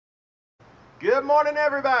Good morning,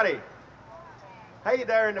 everybody. Hey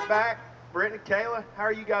there in the back, Brent and Kayla. How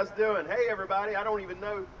are you guys doing? Hey, everybody. I don't even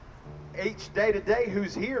know each day to day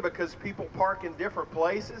who's here because people park in different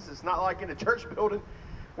places. It's not like in a church building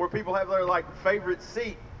where people have their favorite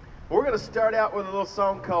seat. We're going to start out with a little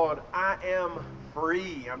song called I Am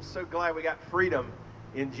Free. I'm so glad we got freedom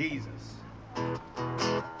in Jesus.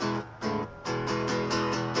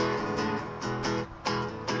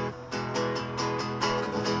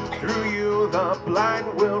 Through you the blind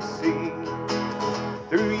will see,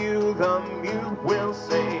 through you the mute will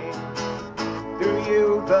sing, through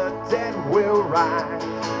you the dead will rise,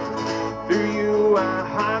 through you our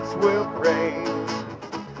hearts will praise,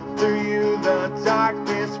 through you the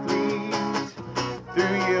darkness flees,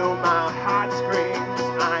 through you my heart screams,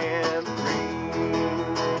 I am free,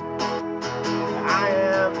 I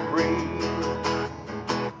am free,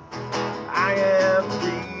 I am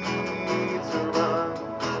free to run.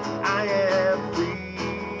 I am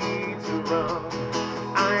free to run.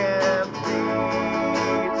 I am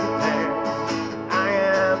free to dance. I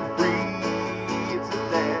am free to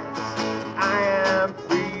dance. I am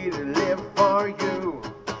free to live for you.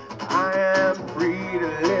 I am free to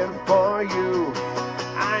live for you.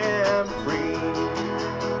 I am free.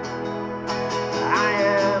 I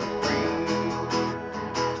am free.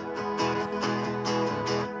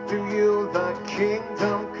 Through you the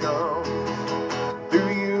kingdom comes.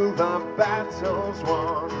 Through you the battle's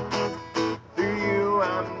won. Through you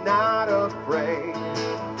I'm not afraid.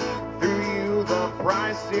 Through you the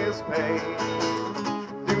price is paid.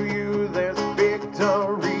 Through you there's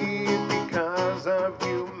victory. Because of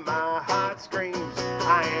you my heart screams,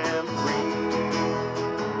 I am free.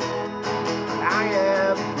 I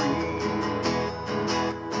am free.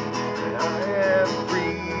 And I am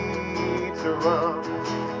free to run.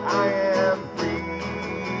 I am free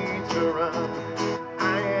to run.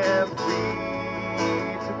 I am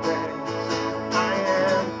free to dance. I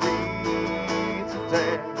am free to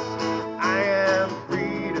dance. I am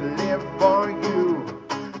free to live for you.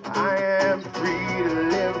 I am free to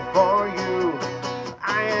live for you.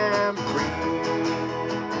 I am free.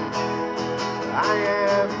 I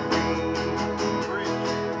am free.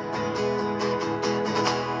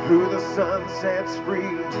 Who the sun sets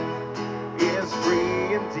free is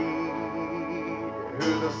free indeed.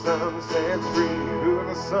 Who the sun sets free, who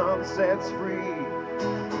the sun sets free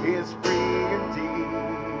is free indeed.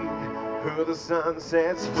 Who the sun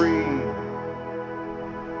sets free,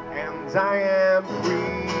 and I am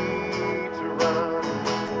free to run.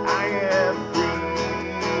 I am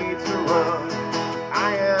free to run.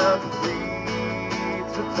 I am free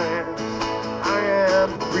to dance. I am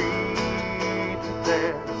free to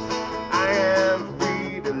dance. I am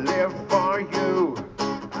free to live for you.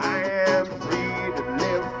 I am free to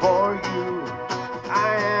live for you.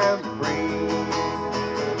 I am free.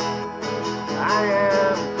 I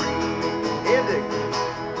am free. Ending.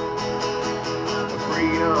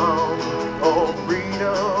 Freedom, oh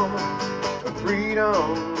freedom, freedom,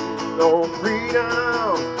 oh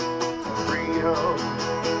freedom, freedom,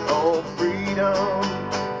 oh freedom,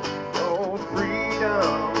 oh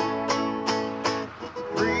freedom,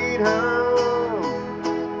 freedom.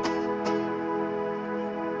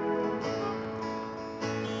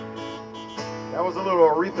 That was a little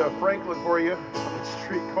Aretha Franklin for you on the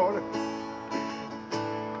street corner.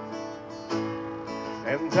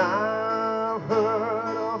 And I've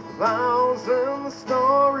heard 1,000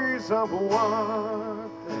 stories of what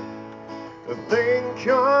they think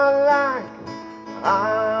you're like.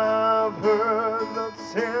 I've heard the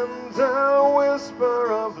tender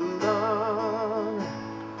whisper of love,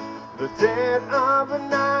 the dead of the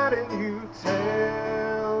night, and you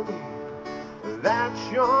tell me that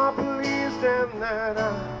you're pleased and that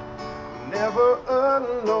I'm never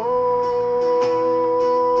alone.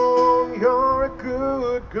 You're a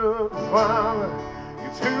good, good father.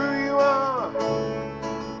 It's who you are.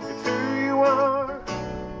 It's who you are.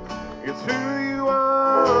 It's who you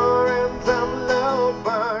are, and I'm loved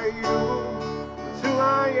by you. It's who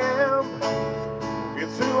I am.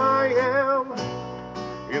 It's who I am.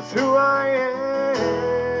 It's who I am.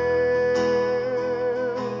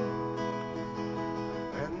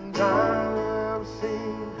 And I've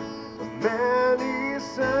seen many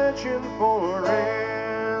searching for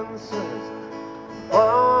answers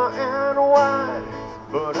far and wide,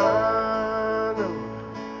 but I know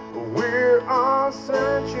we're all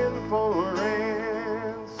searching for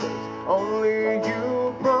answers. Only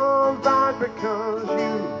you provide, because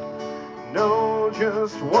you know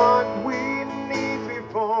just what we need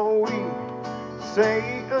before we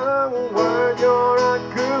say a word. You're a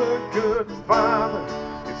good, good father.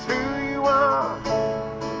 It's who you are.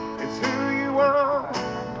 It's who you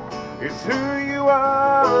It's who you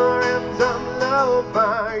are, and I'm loved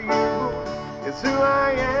by you. It's who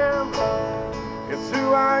I am. It's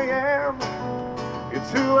who I am.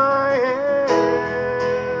 It's who I am.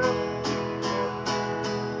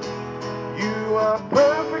 You are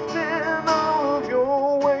perfect in all of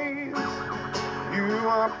your ways. You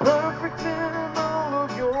are perfect in all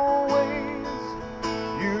of your ways.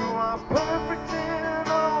 You are perfect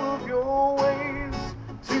in all of your ways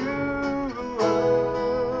to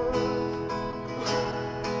us.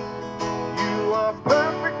 You are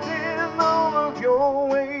perfect in all of your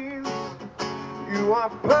ways. You are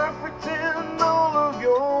perfect in all of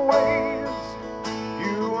your ways.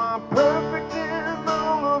 You are perfect in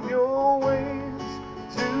all of your ways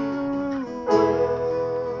to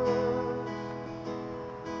us.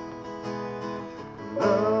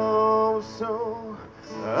 Love so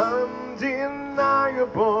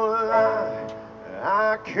undeniable,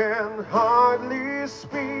 I can hardly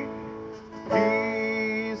speak.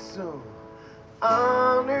 Peace so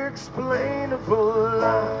unexplainable,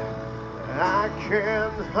 I can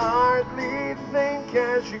hardly think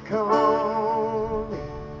as you call me.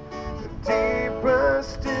 Deeper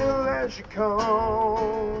still as you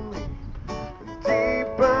call me.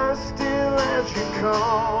 Deeper still as you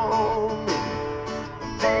call me.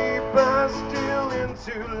 Deeper still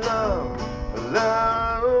into love.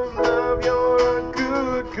 Love, love, you're a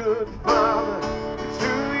good, good Father. It's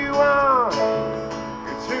who you are.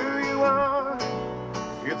 It's who you are.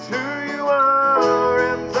 It's who you are,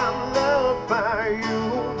 and I'm loved by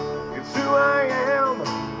you. It's who I am.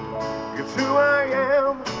 It's who I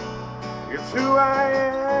am. It's who I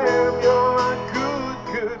am. You're a good,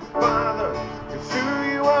 good Father. It's who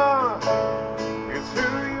you are. It's who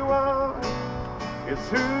you are. It's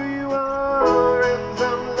who you are, and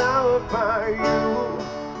I'm loved by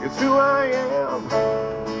you. It's who I am.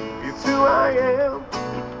 It's who I am.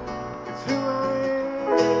 It's who I am.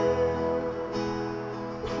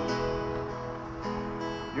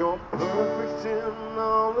 You're perfect in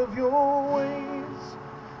all of your ways.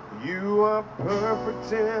 You are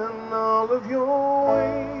perfect in all of your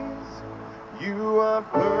ways. You are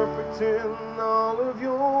perfect in all of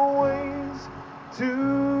your ways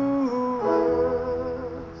to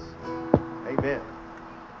us. Amen.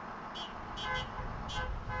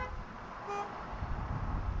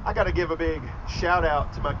 I got to give a big shout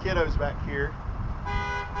out to my kiddos back here.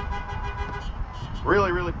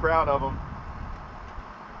 Really, really proud of them.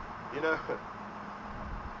 You know,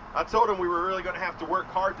 I told them we were really going to have to work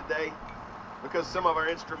hard today because some of our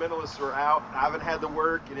instrumentalists were out. I haven't had to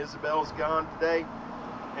work, and Isabel's gone today.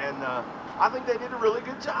 And I think they did a really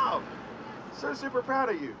good job. So super proud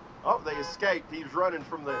of you. Oh, they escaped. He was running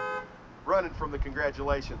from the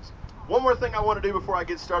congratulations. One more thing I want to do before I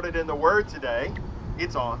get started in the Word today.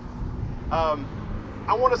 It's on.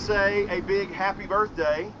 I want to say a big happy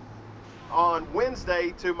birthday on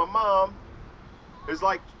Wednesday to my mom, who's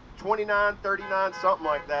like 29, 39, something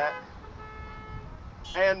like that.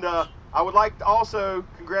 And I would like to also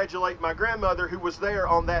congratulate my grandmother, who was there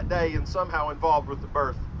on that day and somehow involved with the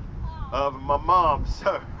birth of my mom.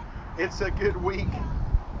 So it's a good week.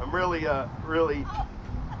 I'm really, really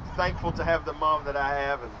thankful to have the mom that I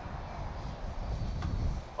have. And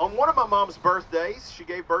on one of my mom's birthdays, she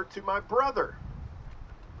gave birth to my brother.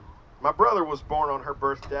 My brother was born on her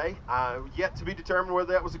birthday. Yet to be determined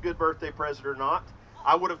whether that was a good birthday present or not.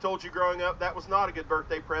 I would have told you growing up that was not a good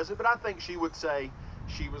birthday present, but I think she would say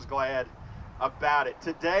she was glad about it.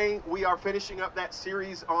 Today, we are finishing up that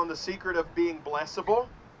series on the secret of being blessable.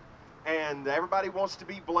 And everybody wants to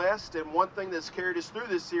be blessed. And one thing that's carried us through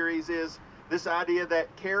this series is this idea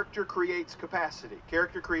that character creates capacity.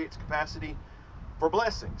 Character creates capacity for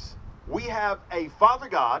blessings. We have a Father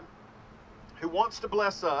God who wants to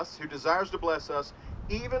bless us, who desires to bless us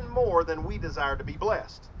even more than we desire to be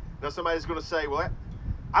blessed. Now somebody's going to say, well,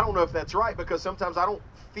 I don't know if that's right, because sometimes I don't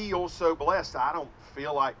feel so blessed. I don't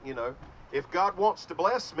feel like, if God wants to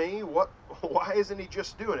bless me, why isn't he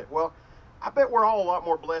just doing it? Well, I bet we're all a lot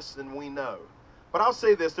more blessed than we know. But I'll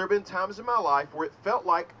say this, there have been times in my life where it felt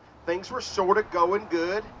like things were sort of going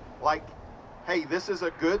good, like, hey, this is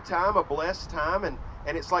a good time, a blessed time, and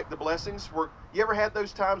it's like the blessings were, you ever had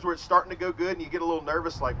those times where it's starting to go good and you get a little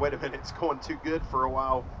nervous, like, wait a minute, it's going too good for a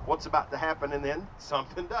while, what's about to happen? And then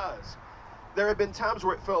something does. There have been times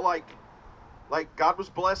where it felt like God was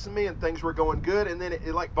blessing me and things were going good, and then it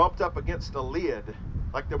like bumped up against a lid,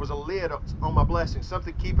 like there was a lid on my blessing,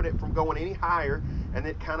 something keeping it from going any higher, and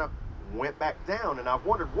it kind of went back down. And I've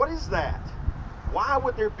wondered, what is that? Why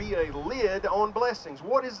would there be a lid on blessings?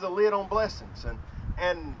 What is the lid on blessings?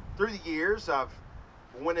 And through the years, I've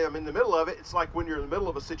when I'm in the middle of it, it's like when you're in the middle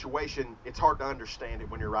of a situation, it's hard to understand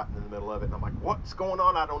it when you're right in the middle of it. And I'm like, what's going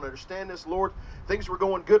on? I don't understand this, Lord. Things were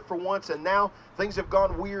going good for once, and now things have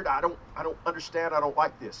gone weird. I don't understand. I don't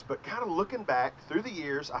like this. But kind of looking back through the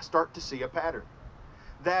years, I start to see a pattern.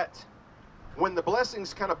 That when the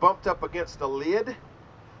blessings kind of bumped up against the lid,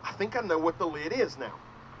 I think I know what the lid is now.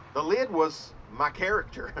 The lid was my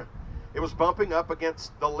character. It was bumping up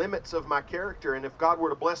against the limits of my character, and if God were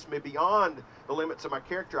to bless me beyond the limits of my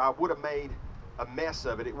character, I would have made a mess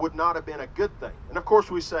of it. It would not have been a good thing. And of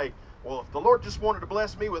course we say, well, if the Lord just wanted to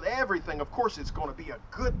bless me with everything, of course it's going to be a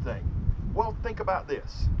good thing. Well, think about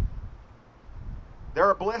this. There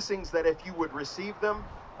are blessings that if you would receive them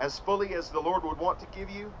as fully as the Lord would want to give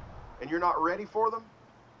you, and you're not ready for them,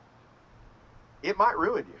 it might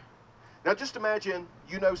ruin you. Now just imagine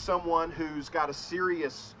you know someone who's got a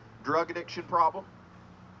serious drug addiction problem.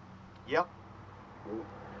 Yep.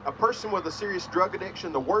 A person with a serious drug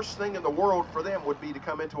addiction, the worst thing in the world for them would be to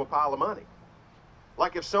come into a pile of money.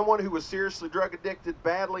 Like if someone who was seriously drug addicted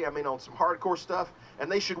badly, on some hardcore stuff,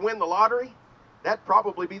 and they should win the lottery, that'd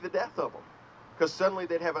probably be the death of them. Because suddenly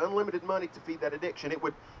they'd have unlimited money to feed that addiction.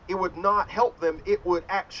 It would not help them. It would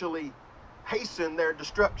actually hasten their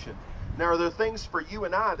destruction. Now, are there things for you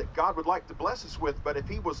and I that God would like to bless us with, but if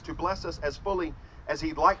he was to bless us as fully as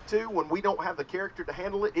he'd like to, when we don't have the character to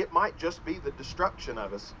handle it, it might just be the destruction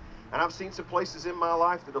of us. And I've seen some places in my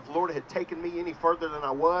life that if the Lord had taken me any further than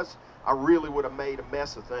I was, I really would have made a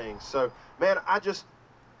mess of things. So, man, I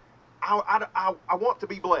want to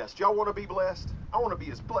be blessed. Y'all want to be blessed? I want to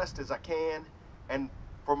be as blessed as I can, and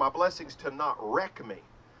for my blessings to not wreck me.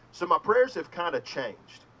 So my prayers have kind of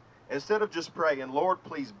changed. Instead of just praying, Lord,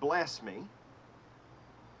 please bless me,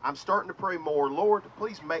 I'm starting to pray more, Lord,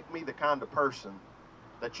 please make me the kind of person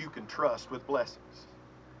that you can trust with blessings.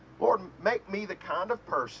 Lord, make me the kind of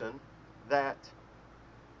person that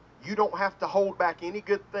you don't have to hold back any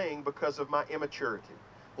good thing because of my immaturity.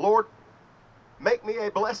 Lord, make me a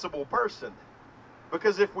blessable person,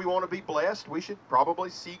 because if we want to be blessed, we should probably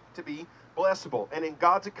seek to be blessable. And in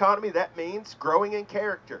God's economy, that means growing in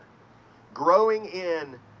character, growing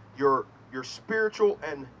in your spiritual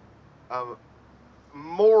and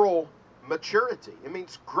moral maturity. It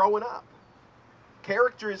means growing up.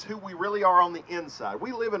 Character is who we really are on the inside.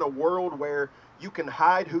 We live in a world where you can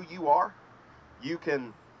hide who you are. You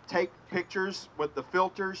can take pictures with the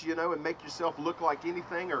filters, and make yourself look like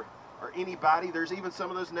anything or anybody. There's even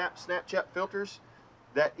some of those Snapchat filters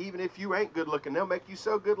that even if you ain't good looking, they'll make you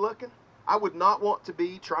so good looking. I would not want to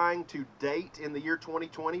be trying to date in the year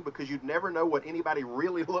 2020, because you'd never know what anybody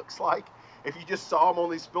really looks like if you just saw them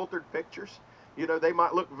on these filtered pictures. They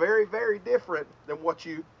might look very, very different than what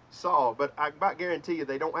you saw, but I might guarantee you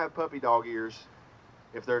they don't have puppy dog ears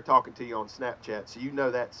if they're talking to you on Snapchat,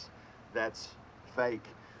 so that's fake.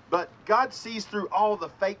 But God sees through all the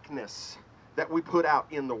fakeness that we put out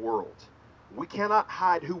in the world. We cannot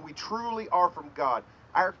hide who we truly are from God.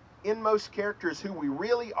 Our inmost character is who we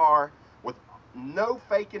really are, with no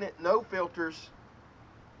faking it, no filters,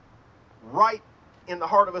 right in the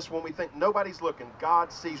heart of us. When we think nobody's looking,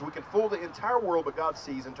 God sees. We can fool the entire world, but God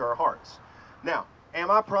sees into our hearts. Now,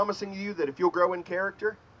 am I promising you that if you'll grow in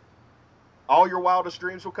character, all your wildest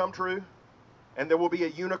dreams will come true, and there will be a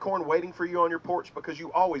unicorn waiting for you on your porch because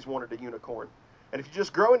you always wanted a unicorn? And if you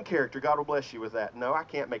just grow in character, God will bless you with that. No, I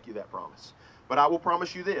can't make you that promise. But I will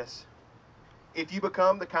promise you this. If you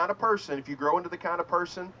become the kind of person, if you grow into the kind of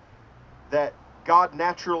person that God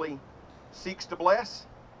naturally seeks to bless,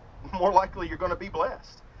 more likely you're going to be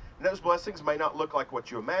blessed. And those blessings may not look like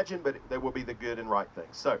what you imagine, but they will be the good and right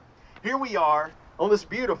things. So here we are on this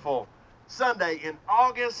beautiful Sunday in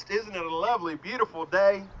August. Isn't it a lovely, beautiful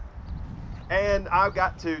day? And I've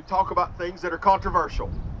got to talk about things that are controversial,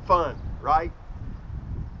 fun, right?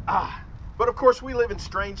 But of course we live in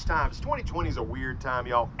strange times. 2020 is a weird time,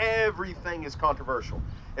 y'all. Everything is controversial.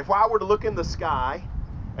 If I were to look in the sky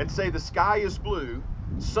and say the sky is blue,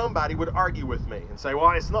 somebody would argue with me and say, well,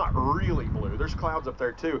 it's not really blue. There's clouds up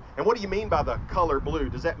there too. And what do you mean by the color blue?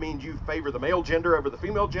 Does that mean you favor the male gender over the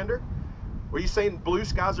female gender? Are you saying blue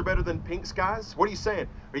skies are better than pink skies? What are you saying?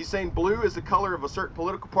 Are you saying blue is the color of a certain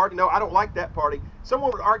political party? No, I don't like that party.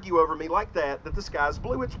 Someone would argue over me like that the sky is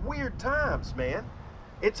blue. It's weird times, man.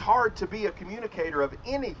 It's hard to be a communicator of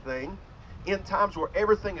anything in times where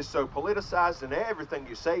everything is so politicized, and everything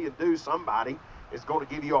you say and do, somebody is going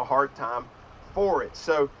to give you a hard time for it.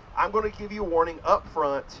 So I'm going to give you a warning up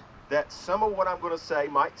front that some of what I'm going to say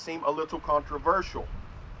might seem a little controversial.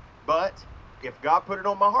 But if God put it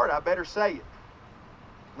on my heart, I better say it.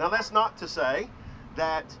 Now, that's not to say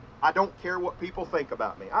that I don't care what people think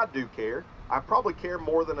about me. I do care. I probably care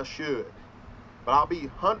more than I should. But I'll be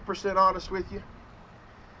 100% honest with you.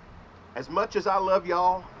 As much as I love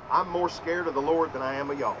y'all, I'm more scared of the Lord than I am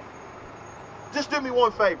of y'all. Just do me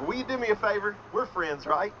one favor. Will you do me a favor? We're friends,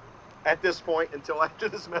 right? At this point, until after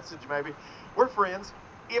this message maybe. We're friends.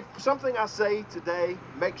 If something I say today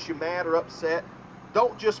makes you mad or upset,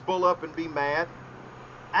 don't just bull up and be mad.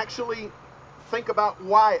 Actually, think about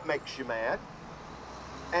why it makes you mad.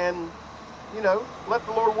 And, let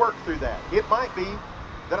the Lord work through that. It might be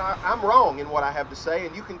that I'm wrong in what I have to say,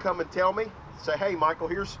 and you can come and tell me. Say, hey, Michael,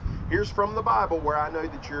 here's from the Bible where I know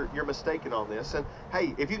that you're mistaken on this. And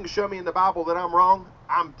hey, if you can show me in the Bible that I'm wrong,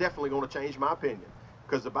 I'm definitely going to change my opinion,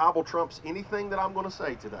 because the Bible trumps anything that I'm going to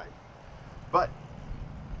say today. But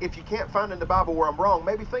if you can't find in the Bible where I'm wrong,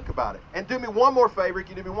 maybe think about it. And do me one more favor.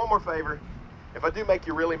 Can you do me one more favor? If I do make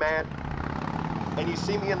you really mad and you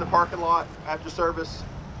see me in the parking lot after service,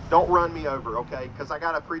 don't run me over, okay? Because I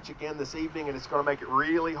got to preach again this evening, and it's going to make it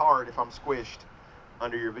really hard if I'm squished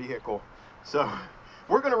under your vehicle. So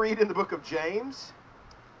we're going to read in the book of James,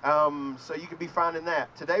 so you can be finding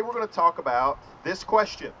that. Today we're going to talk about this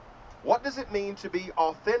question. What does it mean to be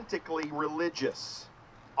authentically religious?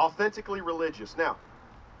 Authentically religious. Now,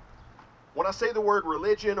 when I say the word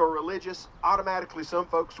religion or religious, automatically some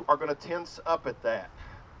folks are going to tense up at that.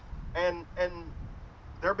 And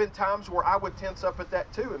there have been times where I would tense up at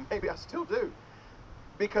that too, and maybe I still do.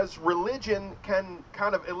 Because religion can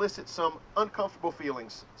kind of elicit some uncomfortable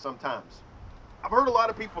feelings sometimes. I've heard a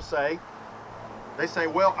lot of people say,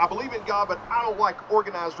 well, I believe in God, but I don't like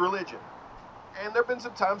organized religion. And there have been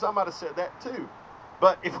some times I might have said that too.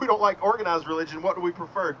 But if we don't like organized religion, what do we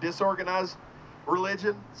prefer? Disorganized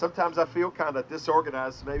religion? Sometimes I feel kind of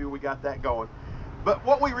disorganized, so maybe we got that going. But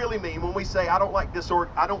what we really mean when we say I don't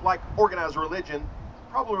like organized religion,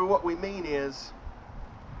 probably what we mean is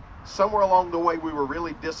somewhere along the way we were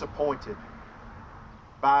really disappointed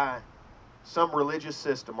by some religious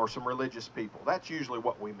system or some religious people. That's usually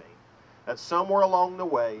what we mean. That somewhere along the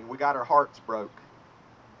way we got our hearts broke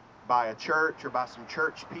by a church or by some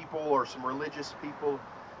church people or some religious people,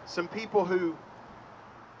 some people who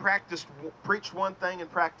preached one thing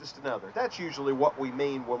and practiced another. That's usually what we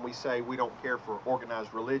mean when we say we don't care for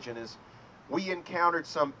organized religion, is we encountered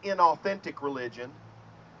some inauthentic religion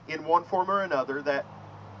in one form or another, that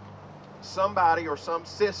somebody or some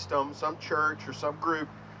system, some church or some group,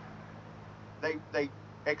 they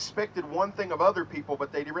expected one thing of other people,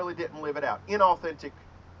 but they really didn't live it out. Inauthentic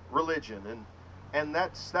religion, and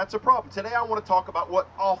that's a problem. Today I want to talk about what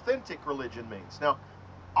authentic religion means. Now,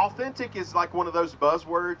 authentic is like one of those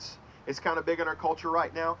buzzwords. It's kind of big in our culture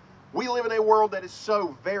right now. We live in a world that is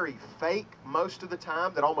so very fake most of the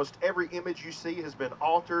time that almost every image you see has been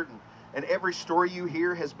altered, and every story you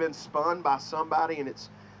hear has been spun by somebody. And it's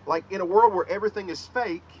like, in a world where everything is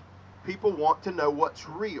fake, people want to know what's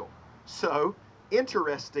real. So,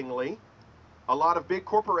 interestingly, a lot of big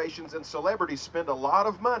corporations and celebrities spend a lot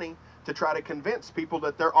of money to try to convince people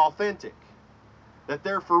that they're authentic, that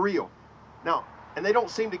they're for real. Now, and they don't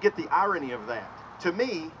seem to get the irony of that. To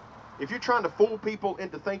me, if you're trying to fool people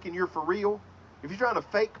into thinking you're for real, if you're trying to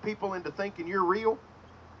fake people into thinking you're real,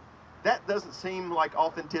 that doesn't seem like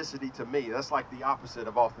authenticity to me. That's like the opposite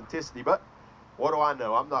of authenticity. But what do I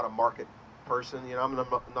know? I'm not a market person. I'm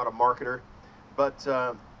not a marketer. But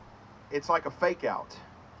it's like a fake out.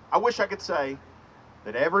 I wish I could say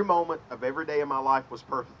that every moment of every day of my life was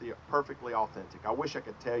perfectly authentic. I wish I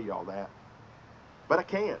could tell you all that. But I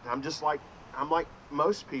can't. I'm like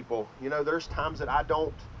most people. There's times that I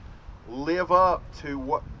don't live up to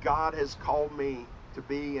what God has called me to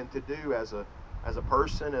be and to do as a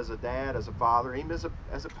person, as a dad, as a father, even as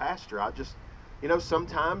a pastor. I just,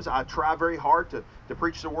 sometimes I try very hard to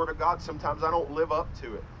preach the Word of God. Sometimes I don't live up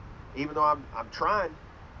to it, even though I'm trying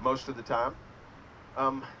most of the time.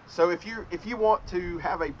 So if you want to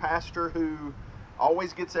have a pastor who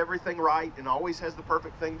always gets everything right and always has the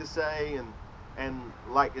perfect thing to say and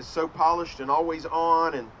like is so polished and always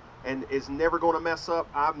on and is never going to mess up,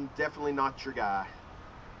 I'm definitely not your guy.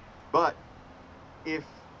 But if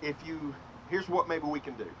you, here's what maybe we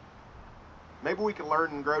can do. Maybe we can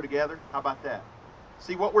learn and grow together. How about that?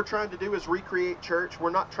 See, what we're trying to do is recreate church.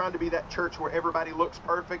 We're not trying to be that church where everybody looks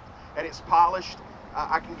perfect and it's polished.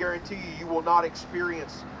 I can guarantee you will not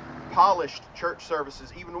experience polished church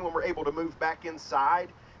services. Even when we're able to move back inside,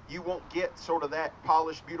 you won't get sort of that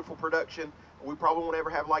polished, beautiful production. We probably won't ever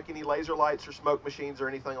have like any laser lights or smoke machines or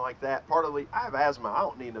anything like that. Partly, I have asthma. I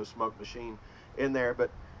don't need no smoke machine in there. But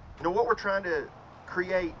what we're trying to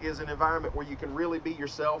create is an environment where you can really be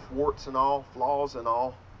yourself, warts and all, flaws and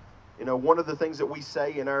all. One of the things that we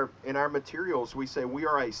say in our materials, we say we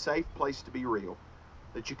are a safe place to be real.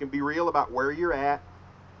 That you can be real about where you're at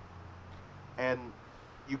and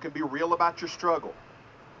you can be real about your struggle.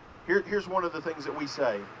 Here's one of the things that we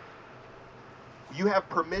say. You have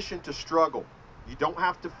permission to struggle. You don't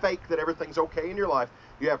have to fake that everything's okay in your life.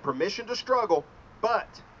 You have permission to struggle,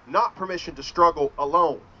 but not permission to struggle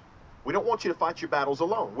alone. We don't want you to fight your battles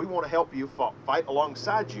alone. We want to help you fight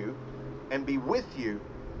alongside you and be with you.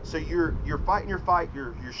 So you're fighting your fight,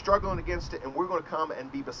 you're struggling against it, and we're going to come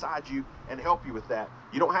and be beside you and help you with that.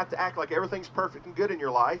 You don't have to act like everything's perfect and good in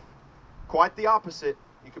your life. Quite the opposite.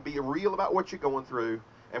 You can be real about what you're going through,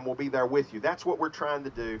 and we'll be there with you. That's what we're trying to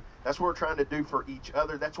do. That's what we're trying to do for each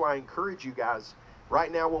other. That's why I encourage you guys,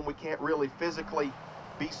 right now when we can't really physically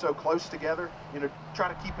be so close together, try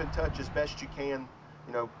to keep in touch as best you can.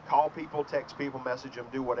 Call people, text people, message them,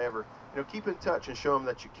 do whatever. Keep in touch and show them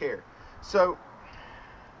that you care. So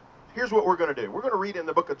here's what we're going to do. We're going to read in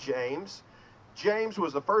the book of James. James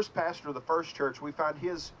was the first pastor of the first church. We find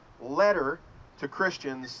his letter to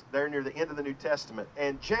Christians there near the end of the New Testament.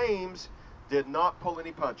 And James did not pull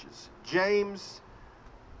any punches. James,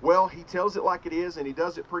 well, he tells it like it is, and he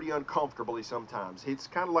does it pretty uncomfortably sometimes. It's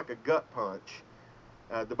kind of like a gut punch.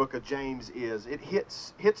 The book of James is. It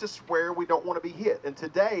hits us where we don't want to be hit. And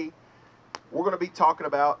today, we're going to be talking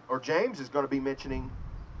about, or James is going to be mentioning,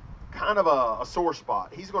 kind of a sore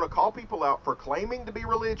spot. He's going to call people out for claiming to be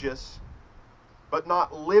religious, but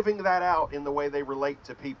not living that out in the way they relate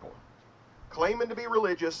to people. Claiming to be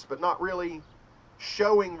religious, but not really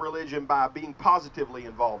showing religion by being positively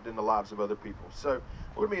involved in the lives of other people. So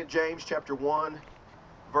we're going to be in James chapter 1,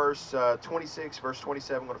 verse 26, verse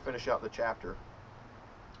 27. I'm going to finish out the chapter.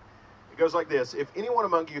 It goes like this. If anyone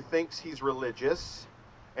among you thinks he's religious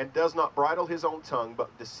and does not bridle his own tongue,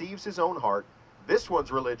 but deceives his own heart, this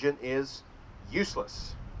one's religion is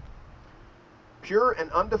useless. Pure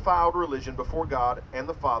and undefiled religion before God and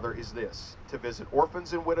the Father is this, to visit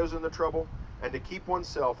orphans and widows in their trouble, and to keep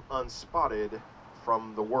oneself unspotted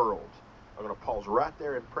from the world. I'm going to pause right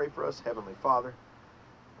there and pray for us. Heavenly Father,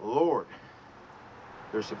 Lord,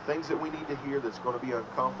 there's some things that we need to hear that's going to be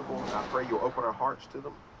uncomfortable, and I pray you'll open our hearts to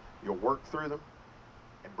them, you'll work through them,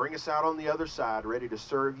 and bring us out on the other side ready to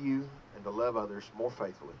serve you and to love others more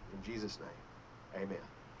faithfully. In Jesus' name, amen.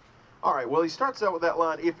 All right, well, he starts out with that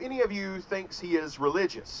line, if any of you thinks he is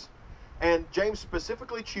religious. And James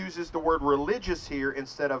specifically chooses the word religious here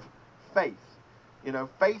instead of faith.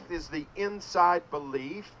 Faith is the inside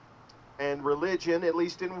belief, and religion, at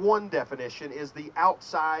least in one definition, is the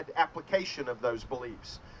outside application of those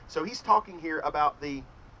beliefs. So he's talking here about the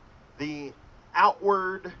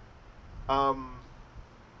outward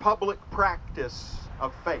public practice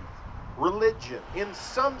of faith. Religion, in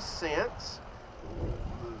some sense,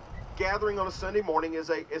 gathering on a Sunday morning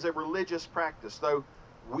is a religious practice, though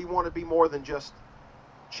we want to be more than just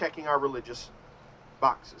checking our religious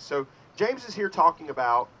boxes. So James is here talking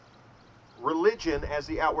about religion as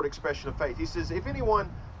the outward expression of faith. He says, if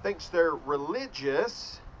anyone thinks they're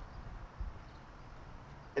religious,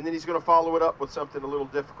 and then he's going to follow it up with something a little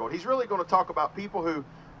difficult. He's really going to talk about people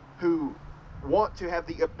who want to have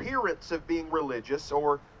the appearance of being religious,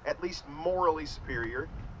 or at least morally superior,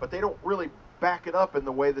 but they don't really back it up in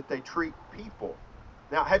the way that they treat people.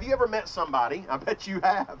 Now, have you ever met somebody, I bet you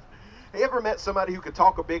have, have you ever met somebody who could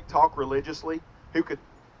talk a big talk religiously, who could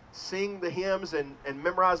sing the hymns and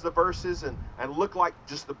memorize the verses and look like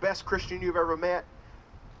just the best Christian you've ever met,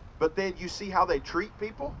 but then you see how they treat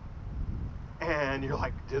people, and you're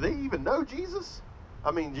like, do they even know Jesus?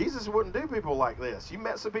 I mean, Jesus wouldn't do people like this. You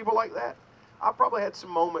met some people like that? I probably had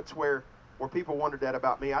some moments where people wondered that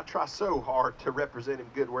about me. I try so hard to represent him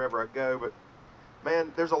good wherever I go, but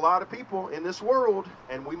man, there's a lot of people in this world,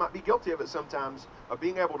 and we might be guilty of it sometimes, of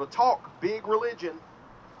being able to talk big religion,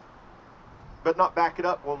 but not back it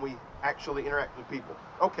up when we actually interact with people.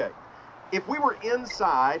 Okay, if we were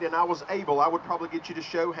inside and I was able, I would probably get you to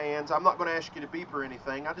show hands. I'm not going to ask you to beep or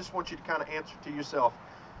anything. I just want you to kind of answer to yourself.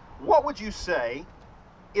 What would you say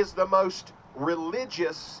is the most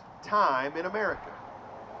religious time in America?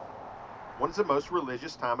 What is the most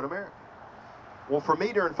religious time in America? Well, for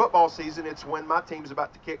me, during football season, it's when my team's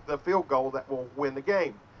about to kick the field goal that will win the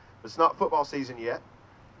game. It's not football season yet.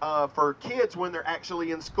 For kids, when they're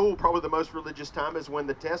actually in school, probably the most religious time is when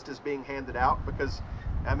the test is being handed out, because,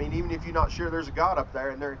 I mean, even if you're not sure there's a God up there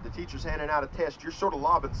and the teacher's handing out a test, you're sort of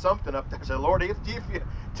lobbing something up there. Say, Lord, if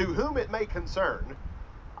to whom it may concern,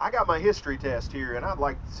 I got my history test here and I'd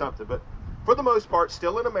like something. But for the most part,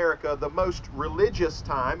 still in America, the most religious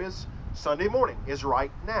time is Sunday morning, is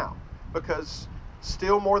right now, because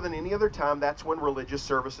still more than any other time, that's when religious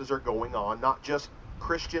services are going on, not just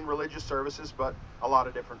Christian religious services, but a lot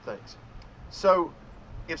of different things. So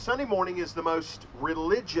if Sunday morning is the most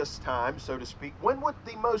religious time, so to speak, when would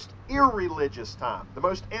the most irreligious time, the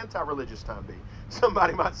most anti-religious time be?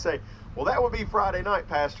 Somebody might say, well, that would be Friday night,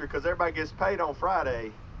 Pastor, because everybody gets paid on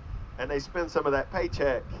Friday, and they spend some of that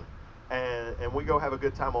paycheck, and we go have a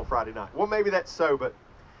good time on Friday night. Well, maybe that's so, but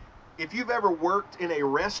if you've ever worked in a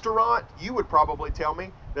restaurant, you would probably tell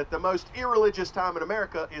me that the most irreligious time in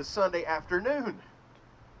America is Sunday afternoon.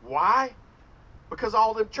 Why? Because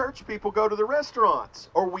all them church people go to the restaurants,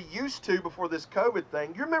 or we used to before this COVID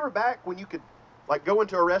thing. You remember back when you could like go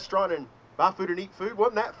into a restaurant and buy food and eat food?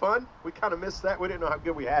 Wasn't that fun? We kind of missed that. We didn't know how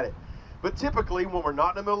good we had it. But typically when we're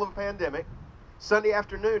not in the middle of a pandemic, Sunday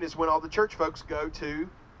afternoon is when all the church folks go to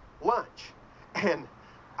lunch. And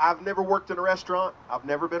I've never worked in a restaurant. I've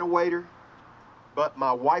never been a waiter. But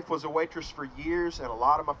my wife was a waitress for years, and a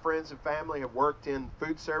lot of my friends and family have worked in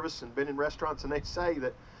food service and been in restaurants, and they say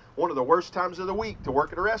that one of the worst times of the week to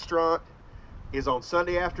work at a restaurant is on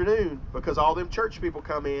Sunday afternoon, because all them church people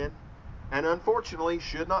come in, and unfortunately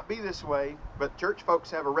should not be this way, but church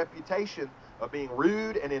folks have a reputation of being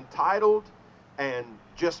rude and entitled and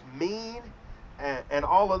just mean and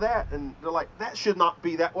all of that, and they're like, that should not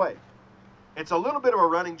be that way. It's a little bit of a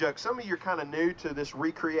running joke. Some of you are kind of new to this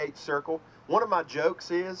Recreate circle. One of my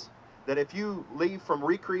jokes is that if you leave from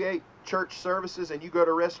Recreate church services and you go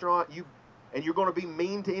to a restaurant, and you're going to be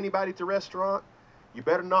mean to anybody at the restaurant, you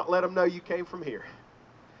better not let them know you came from here.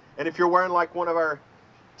 And if you're wearing like one of our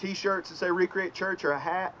t-shirts that say Recreate Church or a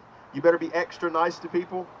hat, you better be extra nice to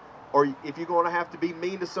people. Or if you're going to have to be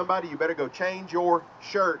mean to somebody, you better go change your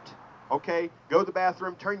shirt, okay? Go to the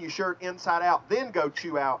bathroom, turn your shirt inside out, then go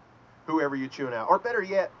chew out whoever you're chewing out. Or better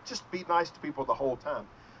yet, just be nice to people the whole time.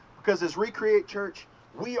 Because as Recreate Church,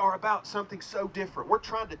 we are about something so different. We're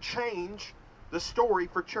trying to change the story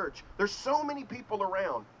for church. There's so many people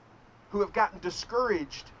around who have gotten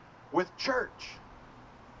discouraged with church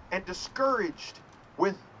and discouraged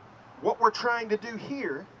with what we're trying to do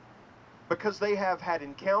here because they have had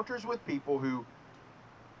encounters with people who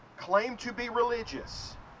claim to be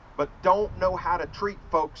religious but don't know how to treat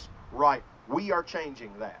folks right. We are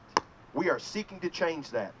changing that. We are seeking to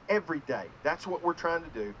change that every day. That's what we're trying to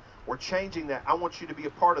do. We're changing that. I want you to be a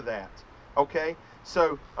part of that. Okay?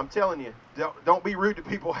 So I'm telling you, don't be rude to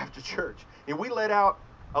people after church. And we let out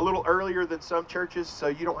a little earlier than some churches, so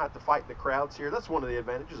you don't have to fight the crowds here. That's one of the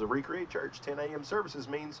advantages of Recreate Church. 10 a.m. services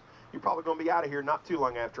means you're probably going to be out of here not too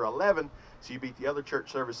long after 11, so you beat the other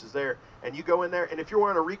church services there. And you go in there, and if you're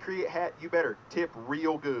wearing a Recreate hat, you better tip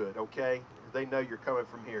real good, okay? They know you're coming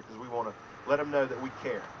from here because we want to let them know that we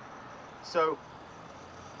care. So,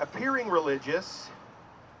 appearing religious,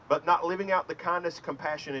 but not living out the kindness,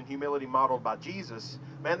 compassion, and humility modeled by Jesus,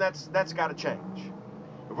 man, that's got to change.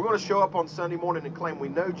 If we're going to show up on Sunday morning and claim we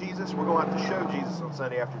know Jesus, we're going to have to show Jesus on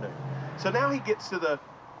Sunday afternoon. So now he gets to a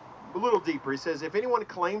little deeper. He says, if anyone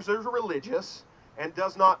claims they're religious and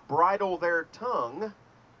does not bridle their tongue,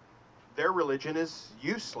 their religion is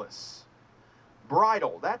useless.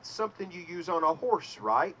 Bridle, that's something you use on a horse,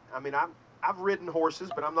 right? I mean, I've ridden horses,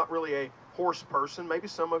 but I'm not really a horse person. Maybe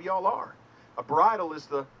some of y'all are. A bridle is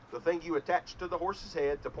the thing you attach to the horse's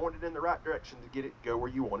head to point it in the right direction to get it go where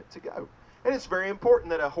you want it to go. And it's very important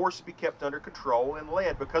that a horse be kept under control and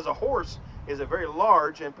led, because a horse is a very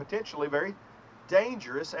large and potentially very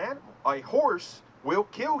dangerous animal. A horse will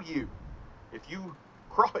kill you. If you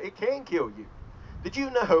crawl, it can kill you. Did you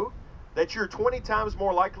know that you're 20 times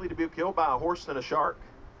more likely to be killed by a horse than a shark?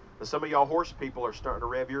 And some of y'all horse people are starting to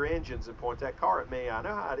rev your engines and point that car at me. I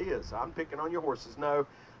know how it is. I'm picking on your horses. No,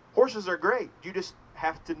 horses are great. You just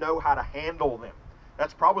have to know how to handle them.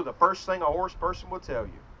 That's probably the first thing a horse person will tell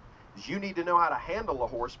you, is you need to know how to handle a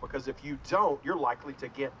horse, because if you don't, you're likely to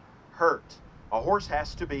get hurt. A horse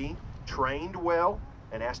has to be trained well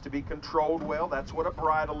and has to be controlled well. That's what a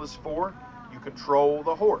bridle is for. You control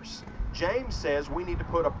the horse. James says we need to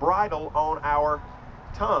put a bridle on our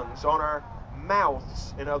tongues, on our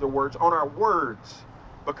mouths, in other words, on our words,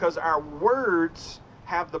 because our words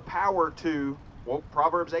have the power to, well,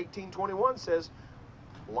 Proverbs 18:21 says,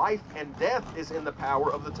 life and death is in the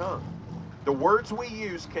power of the tongue. The words we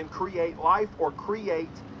use can create life or create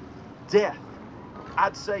death.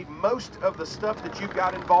 I'd say most of the stuff that you've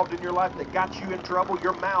got involved in your life that got you in trouble,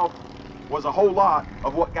 your mouth was a whole lot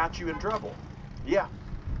of what got you in trouble. Yeah.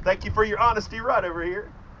 Thank you for your honesty right over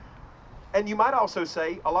here. And you might also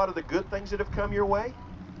say a lot of the good things that have come your way,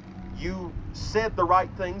 you said the right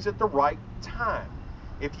things at the right time.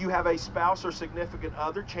 If you have a spouse or significant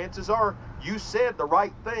other, chances are you said the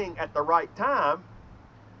right thing at the right time,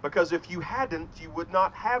 because if you hadn't, you would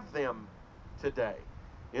not have them today.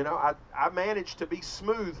 You know, I managed to be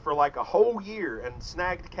smooth for like a whole year and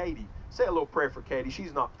snagged Katie. Say a little prayer for Katie.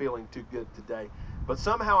 She's not feeling too good today. But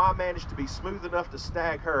somehow I managed to be smooth enough to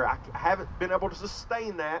snag her. I haven't been able to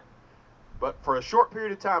sustain that. But for a short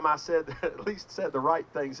period of time, I said, at least said the right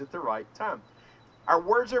things at the right time. Our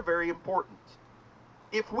words are very important.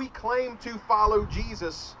 If we claim to follow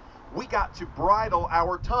Jesus, we got to bridle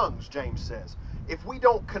our tongues, James says. If we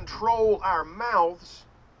don't control our mouths,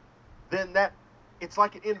 then it's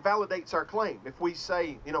like it invalidates our claim. If we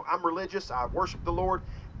say, you know, I'm religious, I worship the Lord,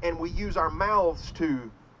 and we use our mouths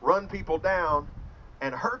to run people down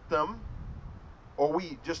and hurt them, or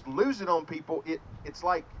we just lose it on people, it's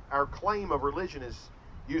like our claim of religion is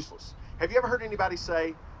useless. Have you ever heard anybody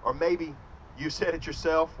say, or maybe you said it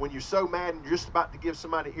yourself, when you're so mad and you're just about to give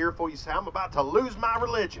somebody an earful, you say, I'm about to lose my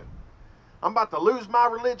religion. I'm about to lose my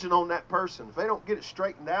religion on that person. If they don't get it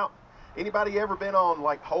straightened out. Anybody ever been on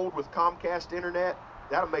like hold with Comcast internet?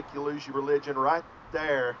 That'll make you lose your religion right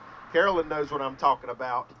there. Carolyn knows what I'm talking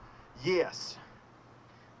about. Yes.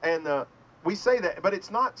 And we say that, but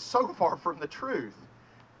it's not so far from the truth.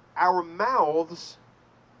 Our mouths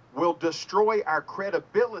will destroy our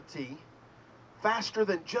credibility faster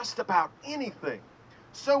than just about anything.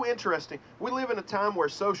 So interesting. We live in a time where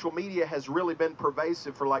social media has really been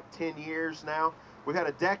pervasive for like 10 years now. We've had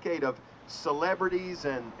a decade of celebrities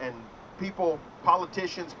and people,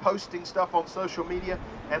 politicians posting stuff on social media,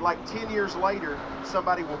 and like 10 years later,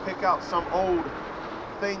 somebody will pick out some old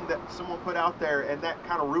thing that someone put out there, and that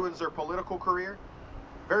kind of ruins their political career.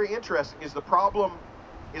 Very interesting. Is the problem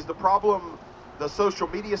the social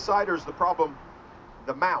media side, or is the problem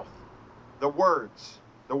the mouth, the words?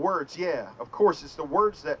 The words, yeah, of course, it's the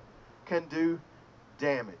words that can do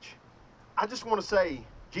damage. I just want to say,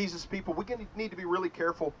 Jesus people, we need to be really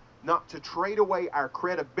careful not to trade away our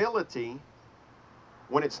credibility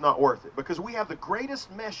when it's not worth it. Because we have the greatest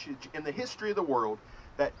message in the history of the world,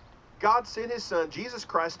 that God sent his son, Jesus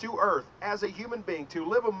Christ, to earth as a human being to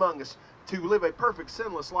live among us, to live a perfect,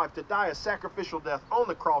 sinless life, to die a sacrificial death on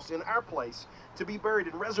the cross in our place, to be buried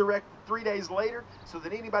and resurrected 3 days later, so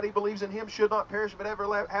that anybody who believes in him should not perish but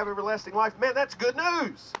have everlasting life. Man, that's good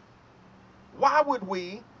news. Why would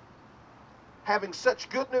we, having such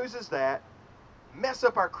good news as that, mess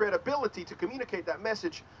up our credibility to communicate that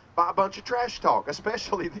message by a bunch of trash talk?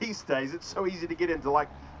 Especially these days, it's so easy to get into like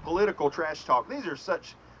political trash talk. These are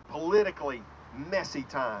such politically messy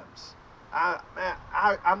times.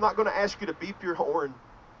 I'm not going to ask you to beep your horn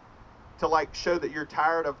to like show that you're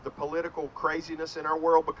tired of the political craziness in our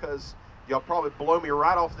world, because you'll probably blow me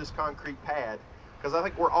right off this concrete pad, because I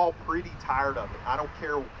think we're all pretty tired of it. I don't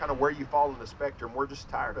care kind of where you fall in the spectrum, we're just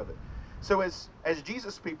tired of it. So as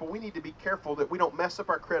Jesus people, we need to be careful that we don't mess up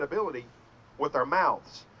our credibility with our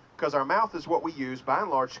mouths, because our mouth is what we use by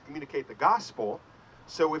and large to communicate the gospel.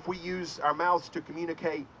 So if we use our mouths to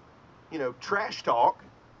communicate, you know, trash talk,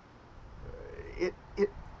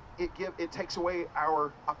 it takes away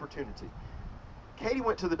our opportunity. Katie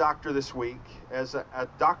went to the doctor this week, as a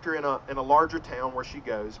doctor in a larger town where she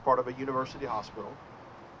goes, part of a university hospital.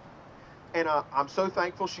 And I'm so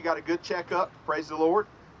thankful she got a good checkup. Praise the Lord.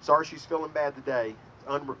 Sorry she's feeling bad today.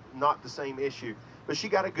 Not the same issue. But she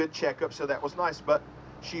got a good checkup, so that was nice. But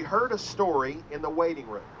she heard a story in the waiting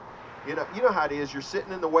room. You know how it is. You're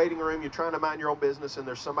sitting in the waiting room, you're trying to mind your own business, and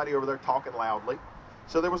there's somebody over there talking loudly.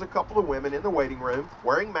 So there was a couple of women in the waiting room,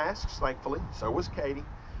 wearing masks, thankfully. So was Katie,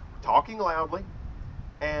 talking loudly.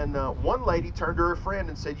 And one lady turned to her friend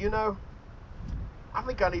and said, you know, I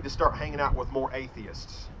think I need to start hanging out with more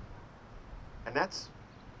atheists. And that's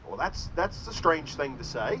a strange thing to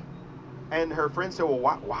say. And her friend said, well,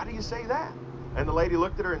 why do you say that? And the lady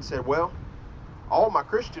looked at her and said, well, all my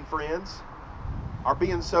Christian friends are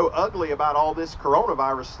being so ugly about all this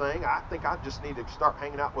coronavirus thing. I think I just need to start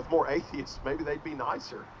hanging out with more atheists. Maybe they'd be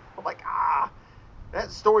nicer. I'm like,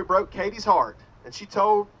 that story broke Katie's heart. And she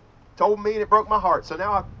told me, and it broke my heart. So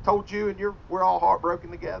now I've told you, and we're all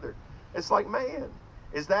heartbroken together. It's like, man,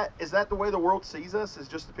 is that the way the world sees us, is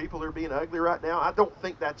just the people that are being ugly right now? I don't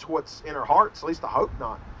think that's what's in our hearts, at least I hope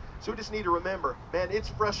not. So we just need to remember, man, it's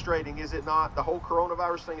frustrating, is it not? The whole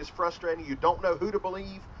coronavirus thing is frustrating. You don't know who to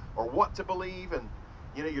believe or what to believe, and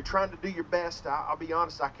you know, you're trying to do your best. I'll be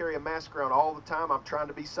honest, I carry a mask around all the time. I'm trying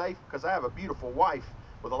to be safe because I have a beautiful wife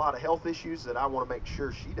with a lot of health issues that I want to make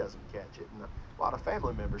sure she doesn't catch it, and a lot of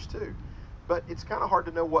family members too. But it's kind of hard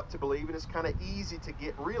to know what to believe, and it's kind of easy to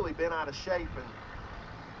get really bent out of shape. And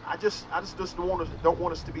I just don't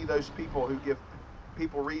want us to be those people who give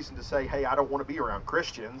people reason to say, hey, I don't want to be around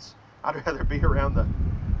Christians. I'd rather be around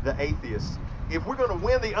the atheists. If we're going to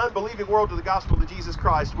win the unbelieving world to the gospel of Jesus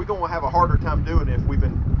Christ, we're going to have a harder time doing it if we've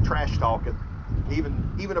been trash talking.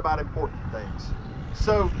 even about important things.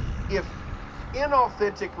 So if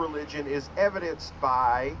inauthentic religion is evidenced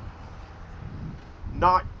by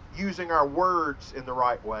not using our words in the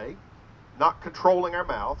right way, not controlling our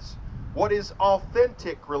mouths, what is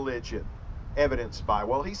authentic religion evidenced by?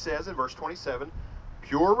 Well, he says in verse 27,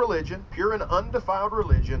 pure religion, pure and undefiled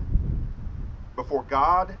religion before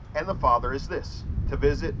God and the Father is this, to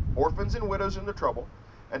visit orphans and widows in their trouble,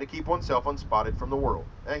 and to keep oneself unspotted from the world.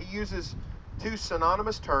 Now he uses two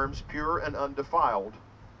synonymous terms, pure and undefiled,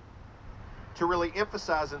 to really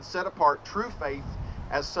emphasize and set apart true faith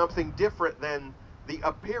as something different than the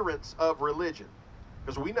appearance of religion.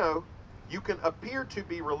 Because we know you can appear to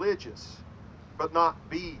be religious, but not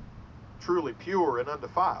be truly pure and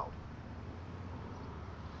undefiled.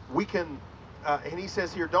 We can, and he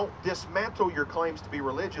says here, don't dismantle your claims to be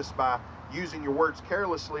religious by using your words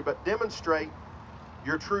carelessly, but demonstrate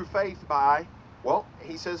your true faith by, well,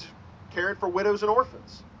 he says, caring for widows and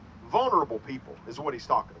orphans. Vulnerable people is what he's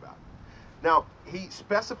talking about. Now, he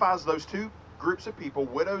specifies those two groups of people,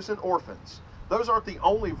 widows and orphans. Those aren't the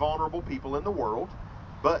only vulnerable people in the world,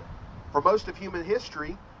 but for most of human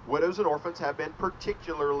history, widows and orphans have been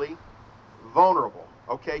particularly vulnerable,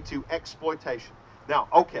 okay, to exploitation. Now,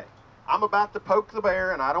 okay, I'm about to poke the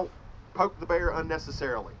bear, and I don't poke the bear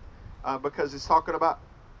unnecessarily because it's talking about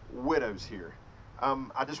widows here.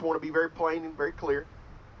 I just want to be very plain and very clear.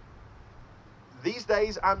 These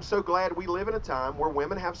days, I'm so glad we live in a time where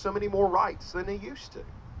women have so many more rights than they used to.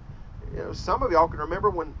 You know, some of y'all can remember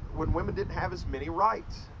when women didn't have as many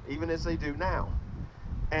rights, even as they do now.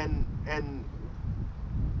 And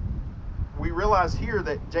we realize here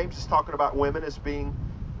that James is talking about women as being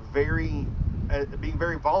very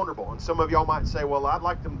vulnerable. And some of y'all might say, well, I'd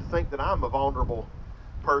like them to think that I'm a vulnerable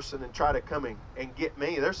person and try to come and get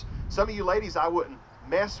me. There's some of you ladies I wouldn't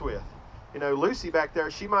mess with. You know, Lucy back there,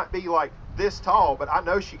 she might be like this tall, but I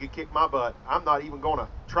know she could kick my butt. I'm not even going to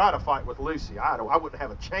try to fight with Lucy. I wouldn't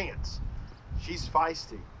have a chance. She's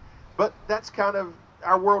feisty. But that's kind of,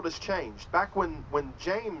 our world has changed. Back when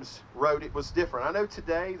James wrote, it was different. I know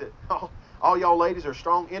today that all y'all ladies are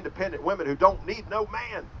strong, independent women who don't need no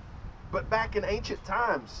man. But back in ancient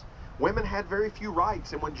times, women had very few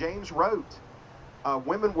rights. And when James wrote,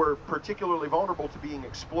 women were particularly vulnerable to being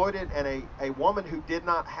exploited, and a woman who did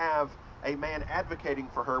not have a man advocating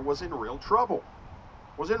for her was in real trouble.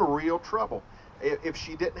 If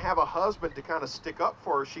she didn't have a husband to kind of stick up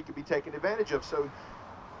for her, she could be taken advantage of. So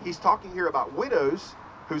he's talking here about widows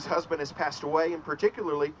whose husband has passed away, and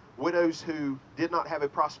particularly widows who did not have a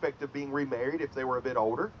prospect of being remarried if they were a bit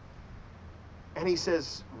older. And he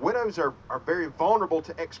says widows are very vulnerable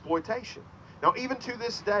to exploitation. Now, even to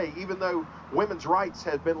this day, even though women's rights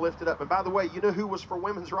have been lifted up, and by the way, you know who was for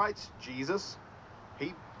women's rights? Jesus.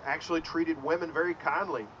 He actually treated women very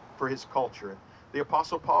kindly for his culture. The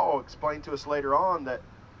Apostle Paul explained to us later on that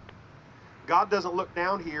God doesn't look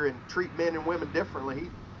down here and treat men and women differently.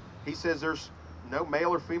 He says there's no male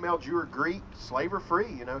or female, Jew or Greek, slave or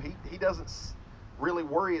free. You know, he doesn't really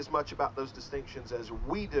worry as much about those distinctions as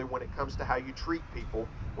we do when it comes to how you treat people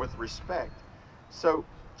with respect. So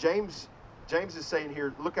James is saying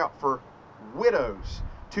here, look out for widows.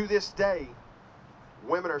 To this day,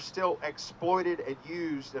 women are still exploited and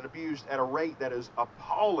used and abused at a rate that is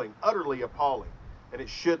appalling, utterly appalling, and it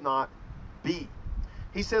should not be.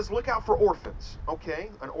 He says, look out for orphans. Okay,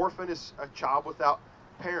 an orphan is a child without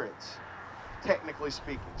parents, technically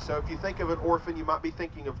speaking. So if you think of an orphan, you might be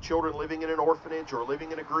thinking of children living in an orphanage or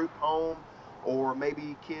living in a group home, or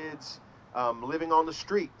maybe kids living on the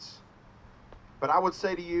streets. But I would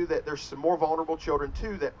say to you that there's some more vulnerable children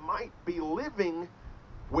too that might be living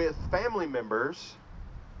with family members,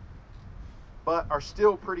 but are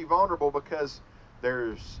still pretty vulnerable because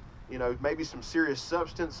there's, you know, maybe some serious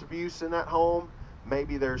substance abuse in that home.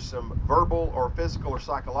 Maybe there's some verbal or physical or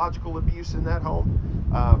psychological abuse in that home.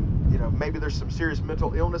 You know, maybe there's some serious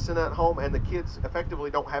mental illness in that home, and the kids effectively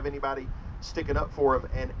don't have anybody sticking up for them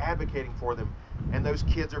and advocating for them, and those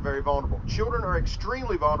kids are very vulnerable. Children are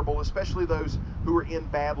extremely vulnerable, especially those who are in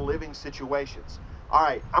bad living situations. All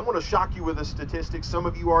right, I'm going to shock you with a statistic. Some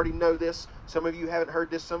of you already know this. Some of you haven't heard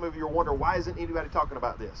this. Some of you are wondering, why isn't anybody talking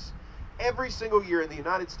about this? Every single year in the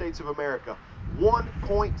United States of America,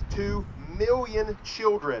 1.2 million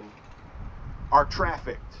children are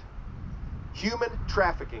trafficked. Human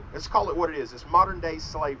trafficking. Let's call it what it is. It's modern day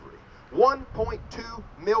slavery. 1.2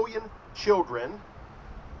 million children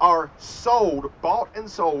are sold, bought and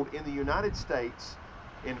sold in the United States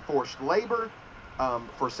in forced labor,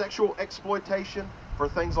 for sexual exploitation, for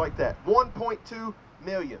things like that. 1.2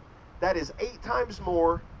 million. That is 8 times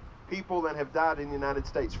more people than have died in the United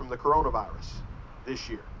States from the coronavirus this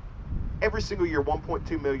year. Every single year,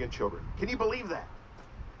 1.2 million children. Can you believe that?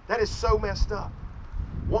 That is so messed up.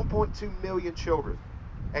 1.2 million children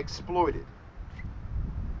exploited.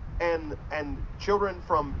 And children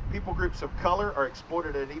from people groups of color are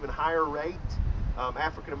exploited at an even higher rate.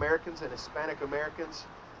 African Americans and Hispanic Americans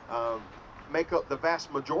make up the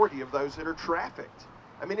vast majority of those that are trafficked.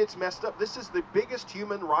 I mean, it's messed up. This is the biggest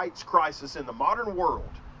human rights crisis in the modern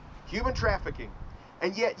world, human trafficking.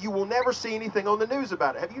 And yet you will never see anything on the news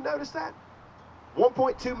about it. Have you noticed that?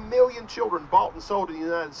 1.2 million children bought and sold in the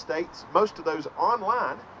United States, most of those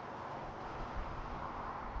online.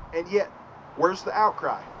 And yet, where's the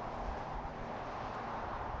outcry?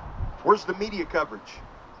 Where's the media coverage?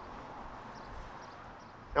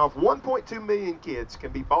 Now, if 1.2 million kids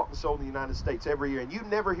can be bought and sold in the United States every year, and you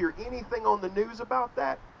never hear anything on the news about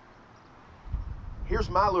that, here's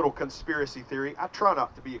my little conspiracy theory. I try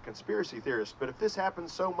not to be a conspiracy theorist, but if this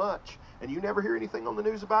happens so much and you never hear anything on the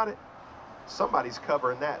news about it, somebody's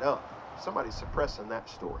covering that up. Somebody's suppressing that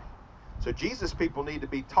story. So Jesus people need to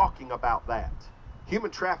be talking about that. Human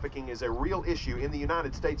trafficking is a real issue in the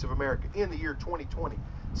United States of America in the year 2020.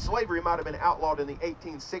 Slavery might have been outlawed in the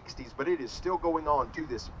 1860s, but it is still going on to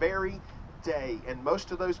this very day. And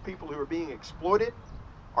most of those people who are being exploited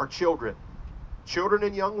are children. Children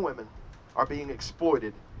and young women are being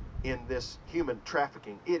exploited in this human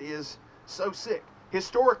trafficking. It is so sick.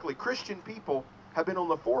 Historically, Christian people have been on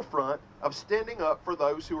the forefront of standing up for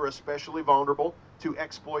those who are especially vulnerable to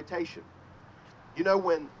exploitation. You know,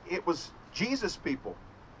 when it was Jesus people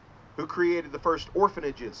who created the first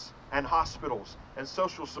orphanages and hospitals and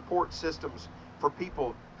social support systems for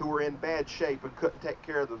people who were in bad shape and couldn't take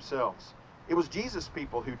care of themselves. It was Jesus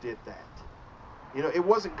people who did that. You know, it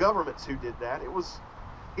wasn't governments who did that. It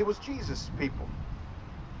was Jesus people.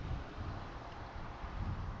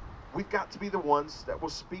 We've got to be the ones that will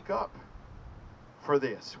speak up for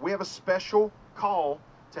this. We have a special call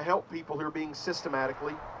to help people who are being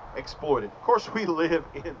systematically exploited. Of course, we live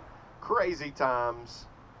in crazy times.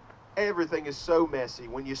 Everything is so messy.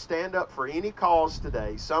 When you stand up for any cause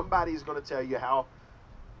today, somebody's going to tell you how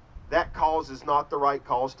that cause is not the right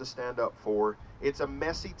cause to stand up for. It's a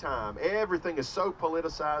messy time. Everything is so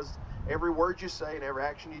politicized. Every word you say and every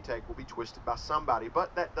action you take will be twisted by somebody.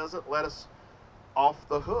 But that doesn't let us off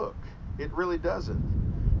the hook. It really doesn't.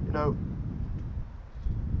 You know.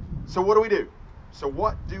 So what do we do? So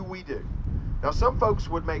what do we do? Now, some folks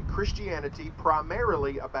would make Christianity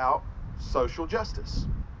primarily about social justice.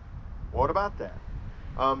 What about that?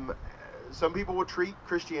 Some people would treat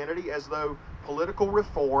Christianity as though political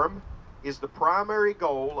reform is the primary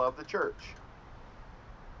goal of the church.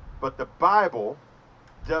 But the Bible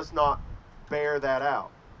does not bear that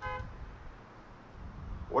out.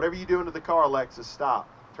 Whatever you do into the car, Alexis, stop.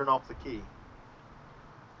 Turn off the key.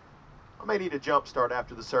 I may need a jump start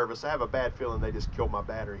after the service. I have a bad feeling they just killed my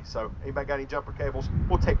battery. So, anybody got any jumper cables?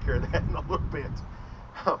 We'll take care of that in a little bit.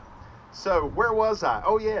 So, where was I?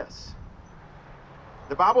 Oh, yes.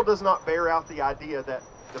 The Bible does not bear out the idea that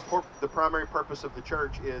the primary purpose of the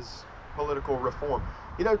church is political reform.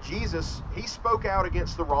 You know, Jesus, he spoke out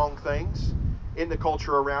against the wrong things in the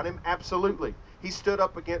culture around him. Absolutely. He stood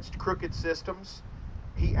up against crooked systems.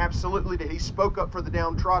 He absolutely did. He spoke up for the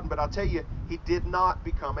downtrodden, but I'll tell you, he did not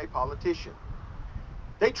become a politician.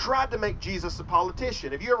 They tried to make Jesus a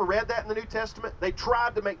politician. Have you ever read that in the New Testament? They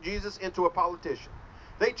tried to make Jesus into a politician.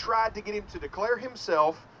 They tried to get him to declare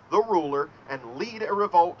himself the ruler and lead a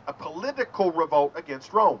revolt, a political revolt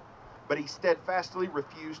against Rome. But he steadfastly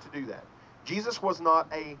refused to do that. Jesus was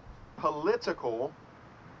not a political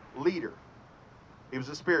leader. He was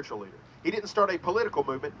a spiritual leader. He didn't start a political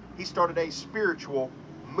movement. He started a spiritual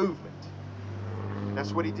movement.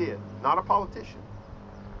 That's what he did, not a politician.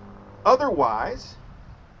 Otherwise,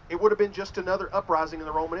 it would have been just another uprising in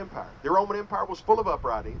the Roman Empire. The Roman Empire was full of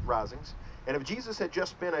uprisings, and if Jesus had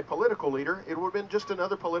just been a political leader, it would have been just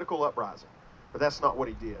another political uprising. But that's not what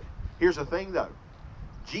he did. Here's the thing, though.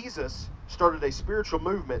 Jesus started a spiritual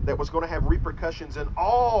movement that was going to have repercussions in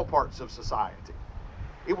all parts of society.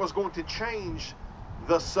 It was going to change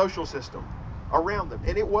the social system around them,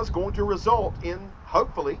 and it was going to result in,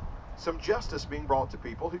 hopefully, some justice being brought to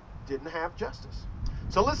people who didn't have justice.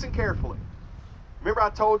 So listen carefully. Remember I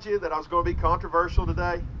told you that I was going to be controversial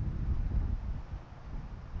today?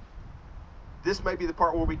 This may be the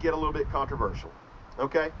part where we get a little bit controversial,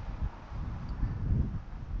 okay?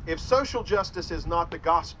 If social justice is not the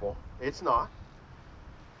gospel, it's not,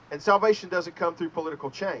 and salvation doesn't come through political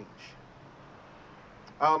change,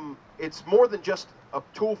 it's more than just a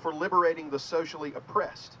tool for liberating the socially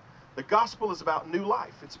oppressed. The gospel is about new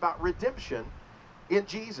life. It's about redemption in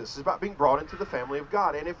Jesus. It's about being brought into the family of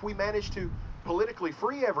God. And if we manage to politically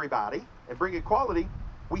free everybody and bring equality,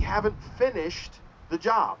 we haven't finished the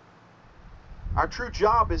job. Our true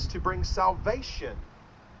job is to bring salvation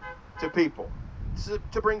to people,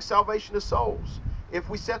 to bring salvation to souls. If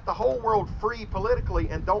we set the whole world free politically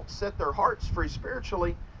and don't set their hearts free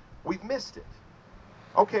spiritually, we've missed it.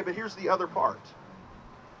 Okay, but here's the other part.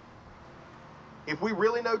 If we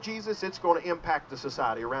really know Jesus, it's going to impact the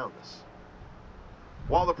society around us.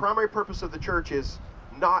 While the primary purpose of the church is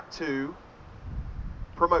not to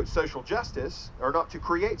promote social justice or not to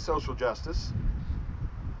create social justice,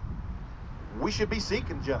 we should be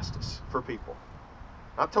seeking justice for people.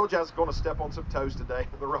 I told you I was going to step on some toes today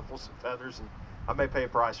and ruffle some feathers, and I may pay a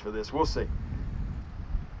price for this. We'll see.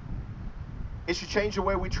 It should change the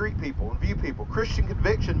way we treat people and view people. Christian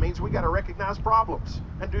conviction means we got to recognize problems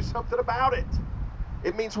and do something about it.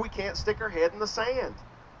 It means we can't stick our head in the sand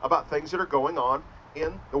about things that are going on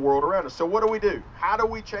in the world around us. So what do? How do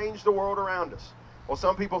we change the world around us? Well,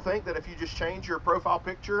 some people think that if you just change your profile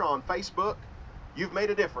picture on Facebook, you've made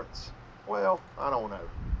a difference. Well, I don't know.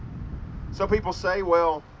 Some people say,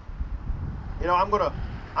 well, you know, I'm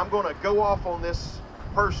gonna go off on this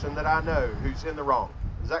person that I know who's in the wrong.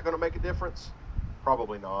 Is that going to make a difference?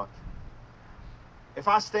 Probably not. If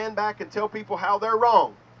I stand back and tell people how they're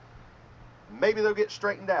wrong, maybe they'll get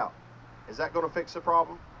straightened out. Is that going to fix the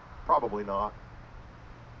problem? Probably not.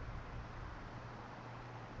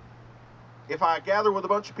 If I gather with a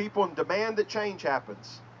bunch of people and demand that change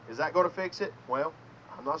happens, is that going to fix it? Well,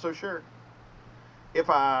 I'm not so sure.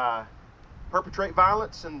 If I perpetrate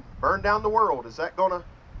violence and burn down the world, is that going to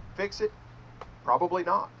fix it? Probably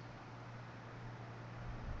not.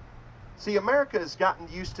 See, America has gotten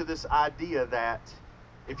used to this idea that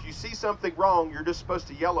if you see something wrong, you're just supposed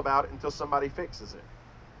to yell about it until somebody fixes it.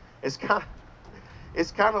 It's kind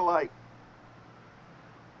of like,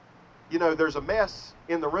 you know, there's a mess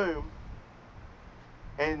in the room,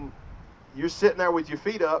 and you're sitting there with your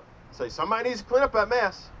feet up, say, somebody needs to clean up that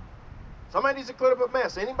mess. Somebody needs to clean up that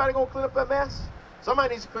mess. Anybody gonna clean up that mess?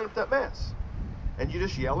 Somebody needs to clean up that mess. And you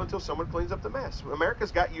just yell until someone cleans up the mess.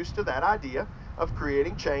 America's got used to that idea of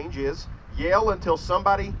creating change is yell until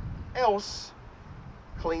somebody else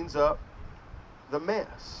cleans up the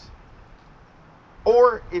mess.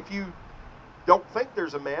 Or if you don't think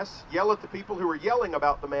there's a mess, yell at the people who are yelling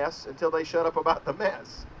about the mess until they shut up about the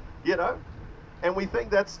mess, you know? And we think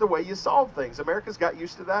that's the way you solve things. America's got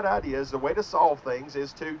used to that idea is the way to solve things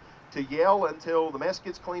is to yell until the mess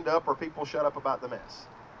gets cleaned up or people shut up about the mess.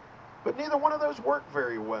 But neither one of those work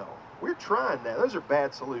very well. We're trying that. Those are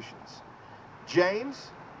bad solutions.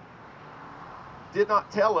 James did not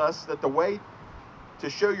tell us that the way to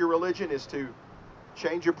show your religion is to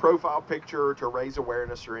change your profile picture or to raise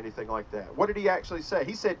awareness or anything like that. What did he actually say?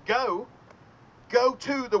 He said, go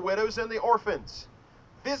to the widows and the orphans.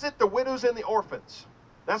 Visit the widows and the orphans.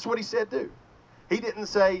 That's what he said do. He didn't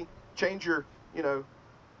say change your,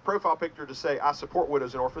 profile picture to say I support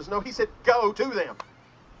widows and orphans. No, he said go to them.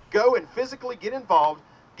 Go and physically get involved,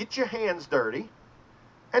 get your hands dirty,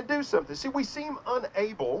 and do something. See, we seem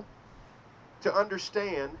unable to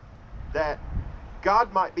understand that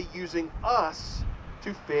God might be using us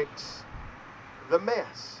to fix the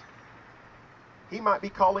mess. He might be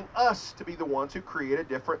calling us to be the ones who create a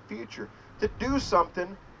different future, to do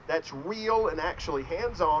something that's real and actually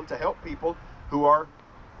hands-on to help people who are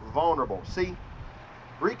vulnerable. See,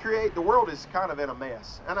 recreate the world is kind of in a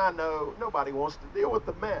mess, and I know nobody wants to deal with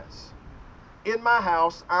the mess. In my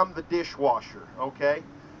house, I'm the dishwasher, okay?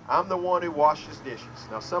 I'm the one who washes dishes.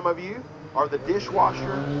 Now, some of you are the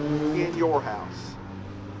dishwasher in your house.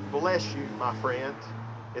 Bless you, my friend.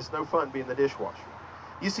 It's no fun being the dishwasher.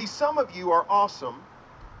 You see, some of you are awesome,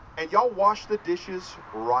 and y'all wash the dishes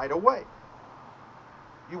right away.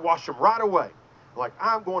 You wash them right away. Like,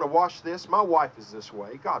 I'm going to wash this. My wife is this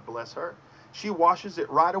way. God bless her. She washes it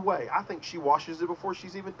right away. I think she washes it before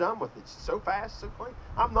she's even done with it. So fast, so clean.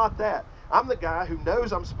 I'm not that. I'm the guy who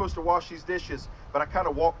knows I'm supposed to wash these dishes, but I kind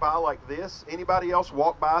of walk by like this. Anybody else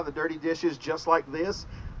walk by the dirty dishes just like this?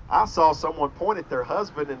 I saw someone point at their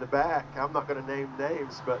husband in the back. I'm not going to name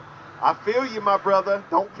names, but I feel you, my brother.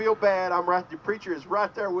 Don't feel bad. I'm right. The preacher is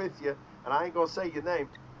right there with you, and I ain't going to say your name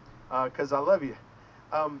because I love you.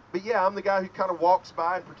 But yeah, I'm the guy who kind of walks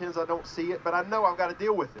by and pretends I don't see it, but I know I've got to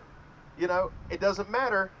deal with it. It doesn't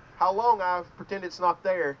matter how long I pretend it's not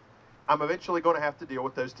there. I'm eventually going to have to deal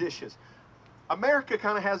with those dishes. America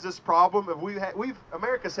kind of has this problem of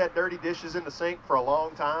America's had dirty dishes in the sink for a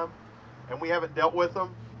long time, and we haven't dealt with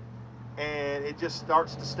them, and it just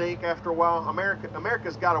starts to stink after a while.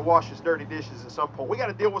 America's got to wash its dirty dishes at some point. We got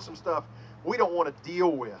to deal with some stuff we don't want to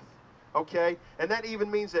deal with. Okay? And that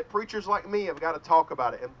even means that preachers like me have got to talk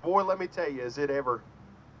about it. And boy, let me tell you, is it ever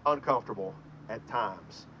uncomfortable at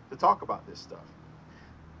times to talk about this stuff.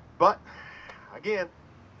 But, again,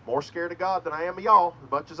 more scared of God than I am of y'all.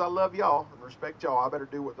 As much as I love y'all and respect y'all, I better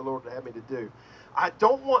do what the Lord would have me to do. I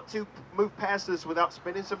don't want to move past this without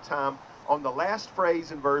spending some time on the last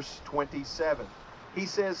phrase in verse 27. He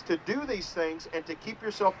says to do these things and to keep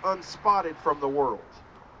yourself unspotted from the world.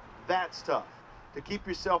 That's tough. To keep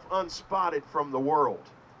yourself unspotted from the world.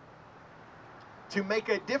 To make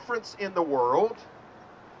a difference in the world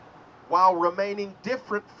while remaining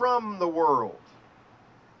different from the world.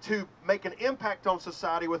 To make an impact on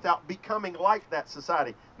society without becoming like that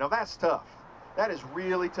society. Now that's tough. That is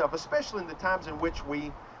really tough, especially in the times in which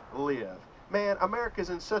we live. Man, America's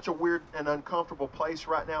in such a weird and uncomfortable place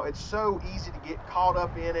right now. It's so easy to get caught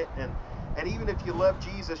up in it, and even if you love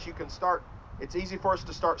Jesus, you can start, it's easy for us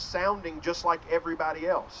to start sounding just like everybody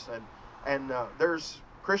else. And there's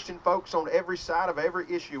Christian folks on every side of every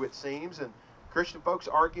issue, it seems, and Christian folks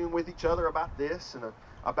arguing with each other about this and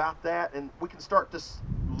about that, and we can start to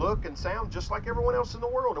look and sound just like everyone else in the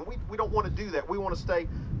world, and we don't want to do that. We want to stay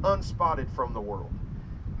unspotted from the world.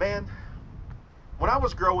 Man, when I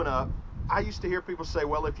was growing up, I used to hear people say,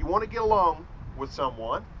 well, if you want to get along with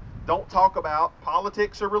someone, don't talk about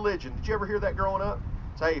politics or religion. Did you ever hear that growing up?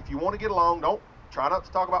 Say, if you want to get along, try not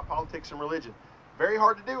to talk about politics and religion. Very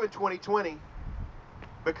hard to do in 2020,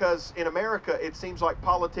 because in America, it seems like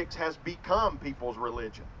politics has become people's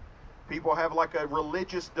religion. People have like a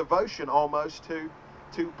religious devotion almost to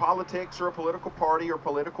politics or a political party or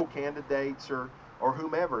political candidates or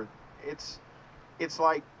whomever. It's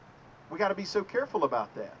like we got to be so careful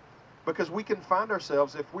about that, because we can find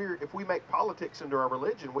ourselves, if we make politics into our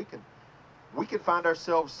religion, we can find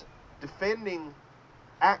ourselves defending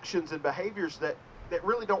actions and behaviors that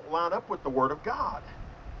really don't line up with the Word of God.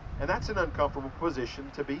 And that's an uncomfortable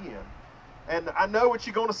position to be in. And I know what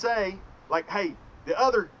you're going to say, like, hey, the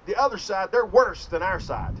other side, they're worse than our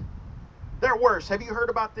side. They're worse. Have you heard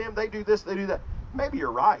about them? They do this, they do that. Maybe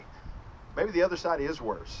you're right. Maybe the other side is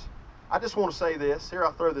worse. I just want to say this. Here,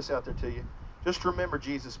 I'll throw this out there to you. Just remember,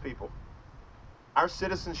 Jesus people, our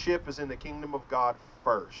citizenship is in the kingdom of God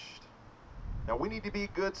first. Now, we need to be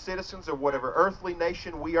good citizens of whatever earthly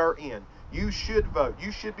nation we are in. You should vote.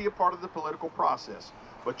 You should be a part of the political process.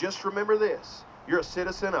 But just remember this. You're a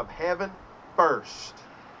citizen of heaven first.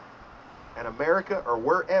 And America, or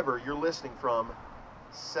wherever you're listening from,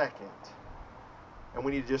 second. And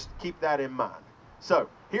we need to just keep that in mind. So,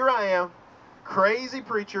 here I am, crazy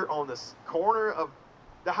preacher on the corner of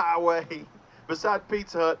the highway beside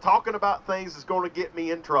Pizza Hut, talking about things that's going to get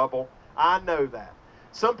me in trouble. I know that.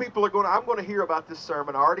 Some people I'm going to hear about this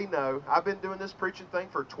sermon. I already know. I've been doing this preaching thing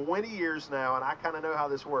for 20 years now, and I kind of know how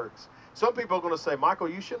this works. Some people are going to say, Michael,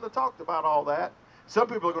 you shouldn't have talked about all that. Some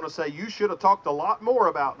people are going to say, you should have talked a lot more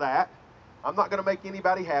about that. I'm not going to make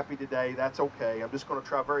anybody happy today. That's okay. I'm just going to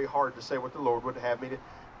try very hard to say what the Lord would have me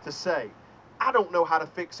to say. I don't know how to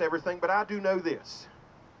fix everything, but I do know this.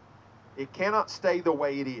 It cannot stay the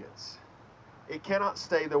way it is. It cannot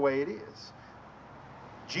stay the way it is.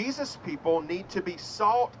 Jesus people need to be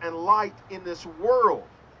salt and light in this world.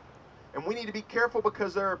 And we need to be careful,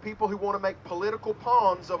 because there are people who want to make political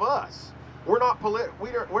pawns of us. We're not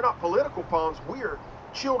political pawns. We are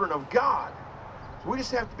children of God. So we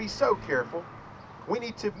just have to be so careful. We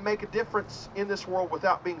need to make a difference in this world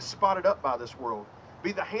without being spotted up by this world.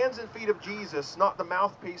 Be the hands and feet of Jesus, not the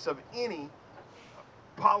mouthpiece of any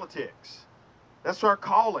politics. That's our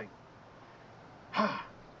calling.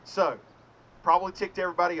 So, probably ticked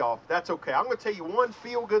everybody off. That's okay. I'm going to tell you one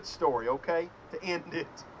feel-good story, okay, to end it.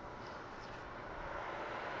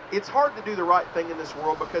 It's hard to do the right thing in this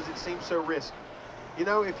world because it seems so risky. You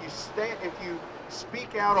know, if you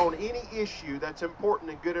speak out on any issue that's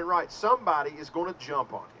important and good and right, somebody is going to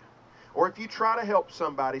jump on you. Or if you try to help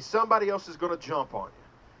somebody, somebody else is going to jump on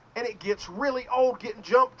you. And it gets really old getting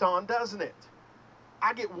jumped on, doesn't it?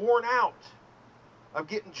 I get worn out of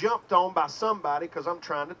getting jumped on by somebody because I'm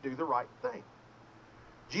trying to do the right thing.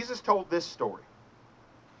 Jesus told this story.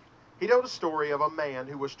 He told a story of a man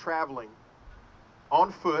who was traveling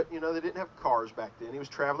on foot. You know, they didn't have cars back then. He was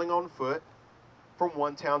traveling on foot from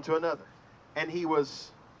one town to another. And he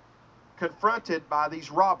was confronted by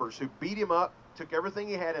these robbers who beat him up, took everything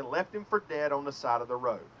he had, and left him for dead on the side of the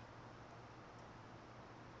road.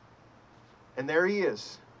 And there he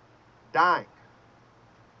is, dying.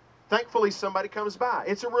 Thankfully, somebody comes by.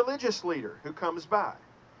 It's a religious leader who comes by.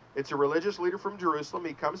 It's a religious leader from Jerusalem.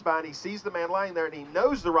 He comes by and he sees the man lying there, and he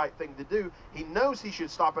knows the right thing to do. He knows he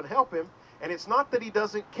should stop and help him. And it's not that he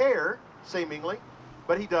doesn't care, seemingly,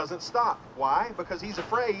 but he doesn't stop. Why? Because he's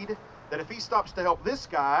afraid that if he stops to help this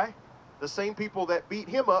guy, the same people that beat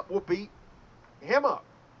him up will beat him up.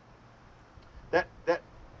 That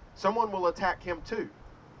someone will attack him too.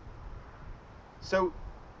 So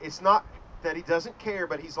it's not that he doesn't care,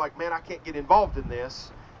 but he's like, man, I can't get involved in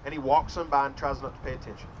this. And he walks on by and tries not to pay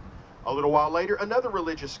attention. A little while later, another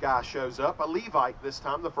religious guy shows up, a Levite this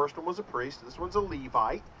time. The first one was a priest. This one's a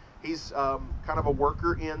Levite. He's kind of a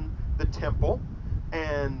worker in the temple.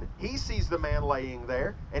 And he sees the man laying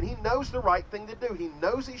there, and he knows the right thing to do. He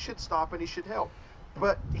knows he should stop and he should help.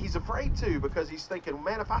 But he's afraid to, because he's thinking,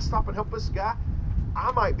 man, if I stop and help this guy, I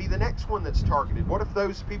might be the next one that's targeted. What if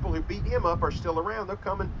those people who beat him up are still around? They'll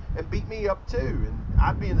come and beat me up too, and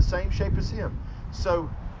I'd be in the same shape as him. So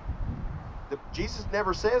Jesus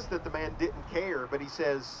never says that the man didn't care, but he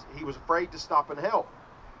says he was afraid to stop and help.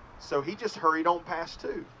 So he just hurried on past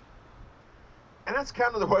too. And that's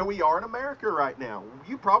kind of the way we are in America right now.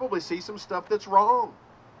 You probably see some stuff that's wrong.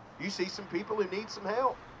 You see some people who need some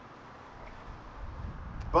help.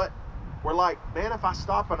 But we're like, man, if I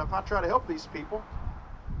stop and if I try to help these people,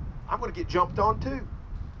 I'm going to get jumped on too.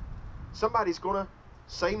 Somebody's going to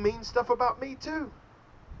say mean stuff about me too.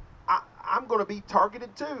 I'm going to be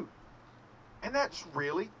targeted too. And that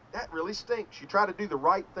really stinks. You try to do the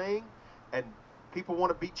right thing and people want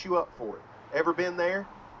to beat you up for it. Ever been there?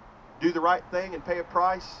 Do the right thing and pay a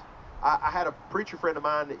price? I had a preacher friend of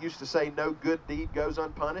mine that used to say, no good deed goes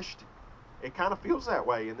unpunished. It kind of feels that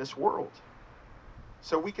way in this world.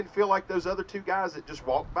 So we can feel like those other two guys that just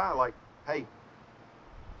walked by, like, hey,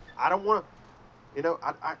 I don't want to,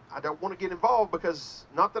 I don't want to get involved, because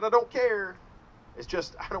not that I don't care, it's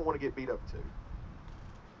just I don't want to get beat up too.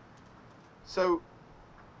 So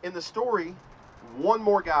in the story, one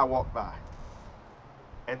more guy walked by,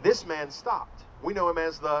 and this man stopped. We know him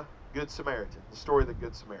as the Good Samaritan, the story of the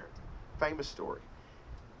Good Samaritan. Famous story.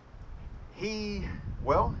 He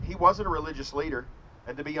wasn't a religious leader,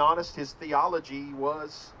 and to be honest, his theology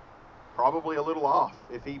was probably a little off.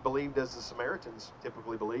 If he believed as the Samaritans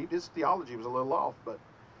typically believed, his theology was a little off, but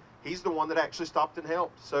he's the one that actually stopped and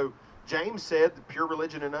helped. So James said the pure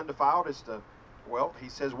religion and undefiled is to, he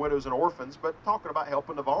says widows and orphans, but talking about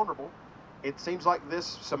helping the vulnerable. It seems like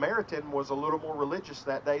this Samaritan was a little more religious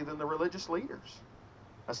that day than the religious leaders.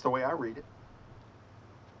 That's the way I read it.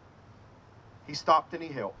 He stopped and he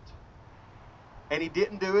helped. And he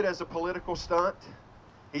didn't do it as a political stunt.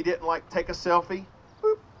 He didn't take a selfie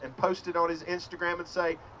and post it on his Instagram and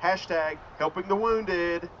say, hashtag helping the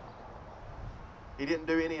wounded. He didn't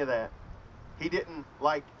do any of that. He didn't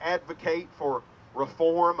advocate for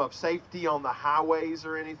reform of safety on the highways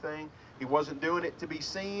or anything. He wasn't doing it to be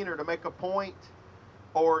seen or to make a point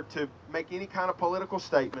or to make any kind of political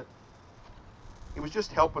statement. He was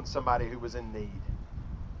just helping somebody who was in need.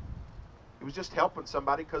 He was just helping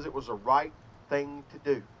somebody because it was the right thing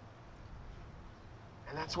to do.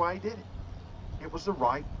 And that's why he did it. It was the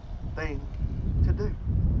right thing to do.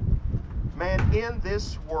 Man, in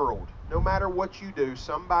this world, no matter what you do,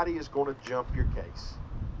 somebody is going to jump your case.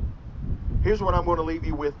 Here's what I'm going to leave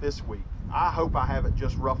you with this week. I hope I haven't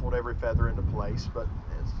just ruffled every feather into place, but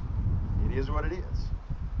it is what it is.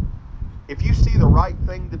 If you see the right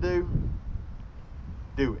thing to do,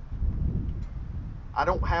 do it. I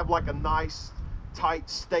don't have a nice, tight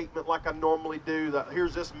statement like I normally do. That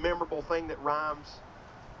here's this memorable thing that rhymes.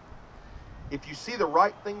 If you see the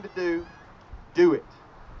right thing to do it.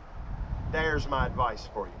 There's my advice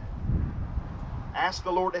for you. Ask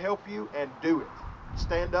the Lord to help you and do it.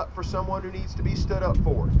 Stand up for someone who needs to be stood up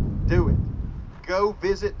for. Do it. Go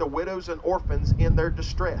visit the widows and orphans in their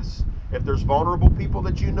distress. If there's vulnerable people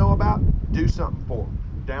that you know about, do something for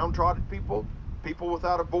them. Downtrodden people, people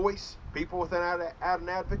without a voice, people without an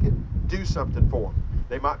advocate, do something for them.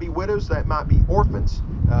 They might be widows, that might be orphans,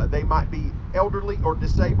 they might be elderly or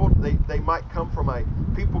disabled, they might come from a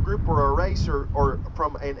people group or a race or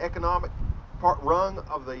from an economic rung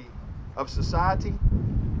of society.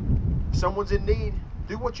 If someone's in need,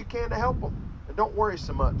 do what you can to help them. And don't worry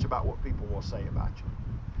so much about what people will say about you.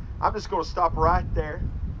 I'm just going to stop right there,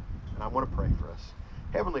 and I want to pray for us.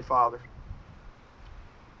 Heavenly Father,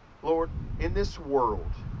 Lord, in this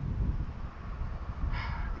world,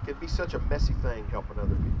 it can be such a messy thing helping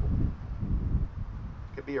other people.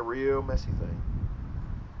 It can be a real messy thing.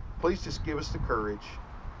 Please just give us the courage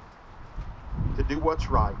to do what's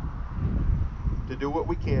right, to do what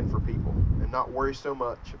we can for people, and not worry so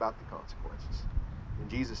much about the consequences. In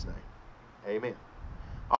Jesus' name, amen.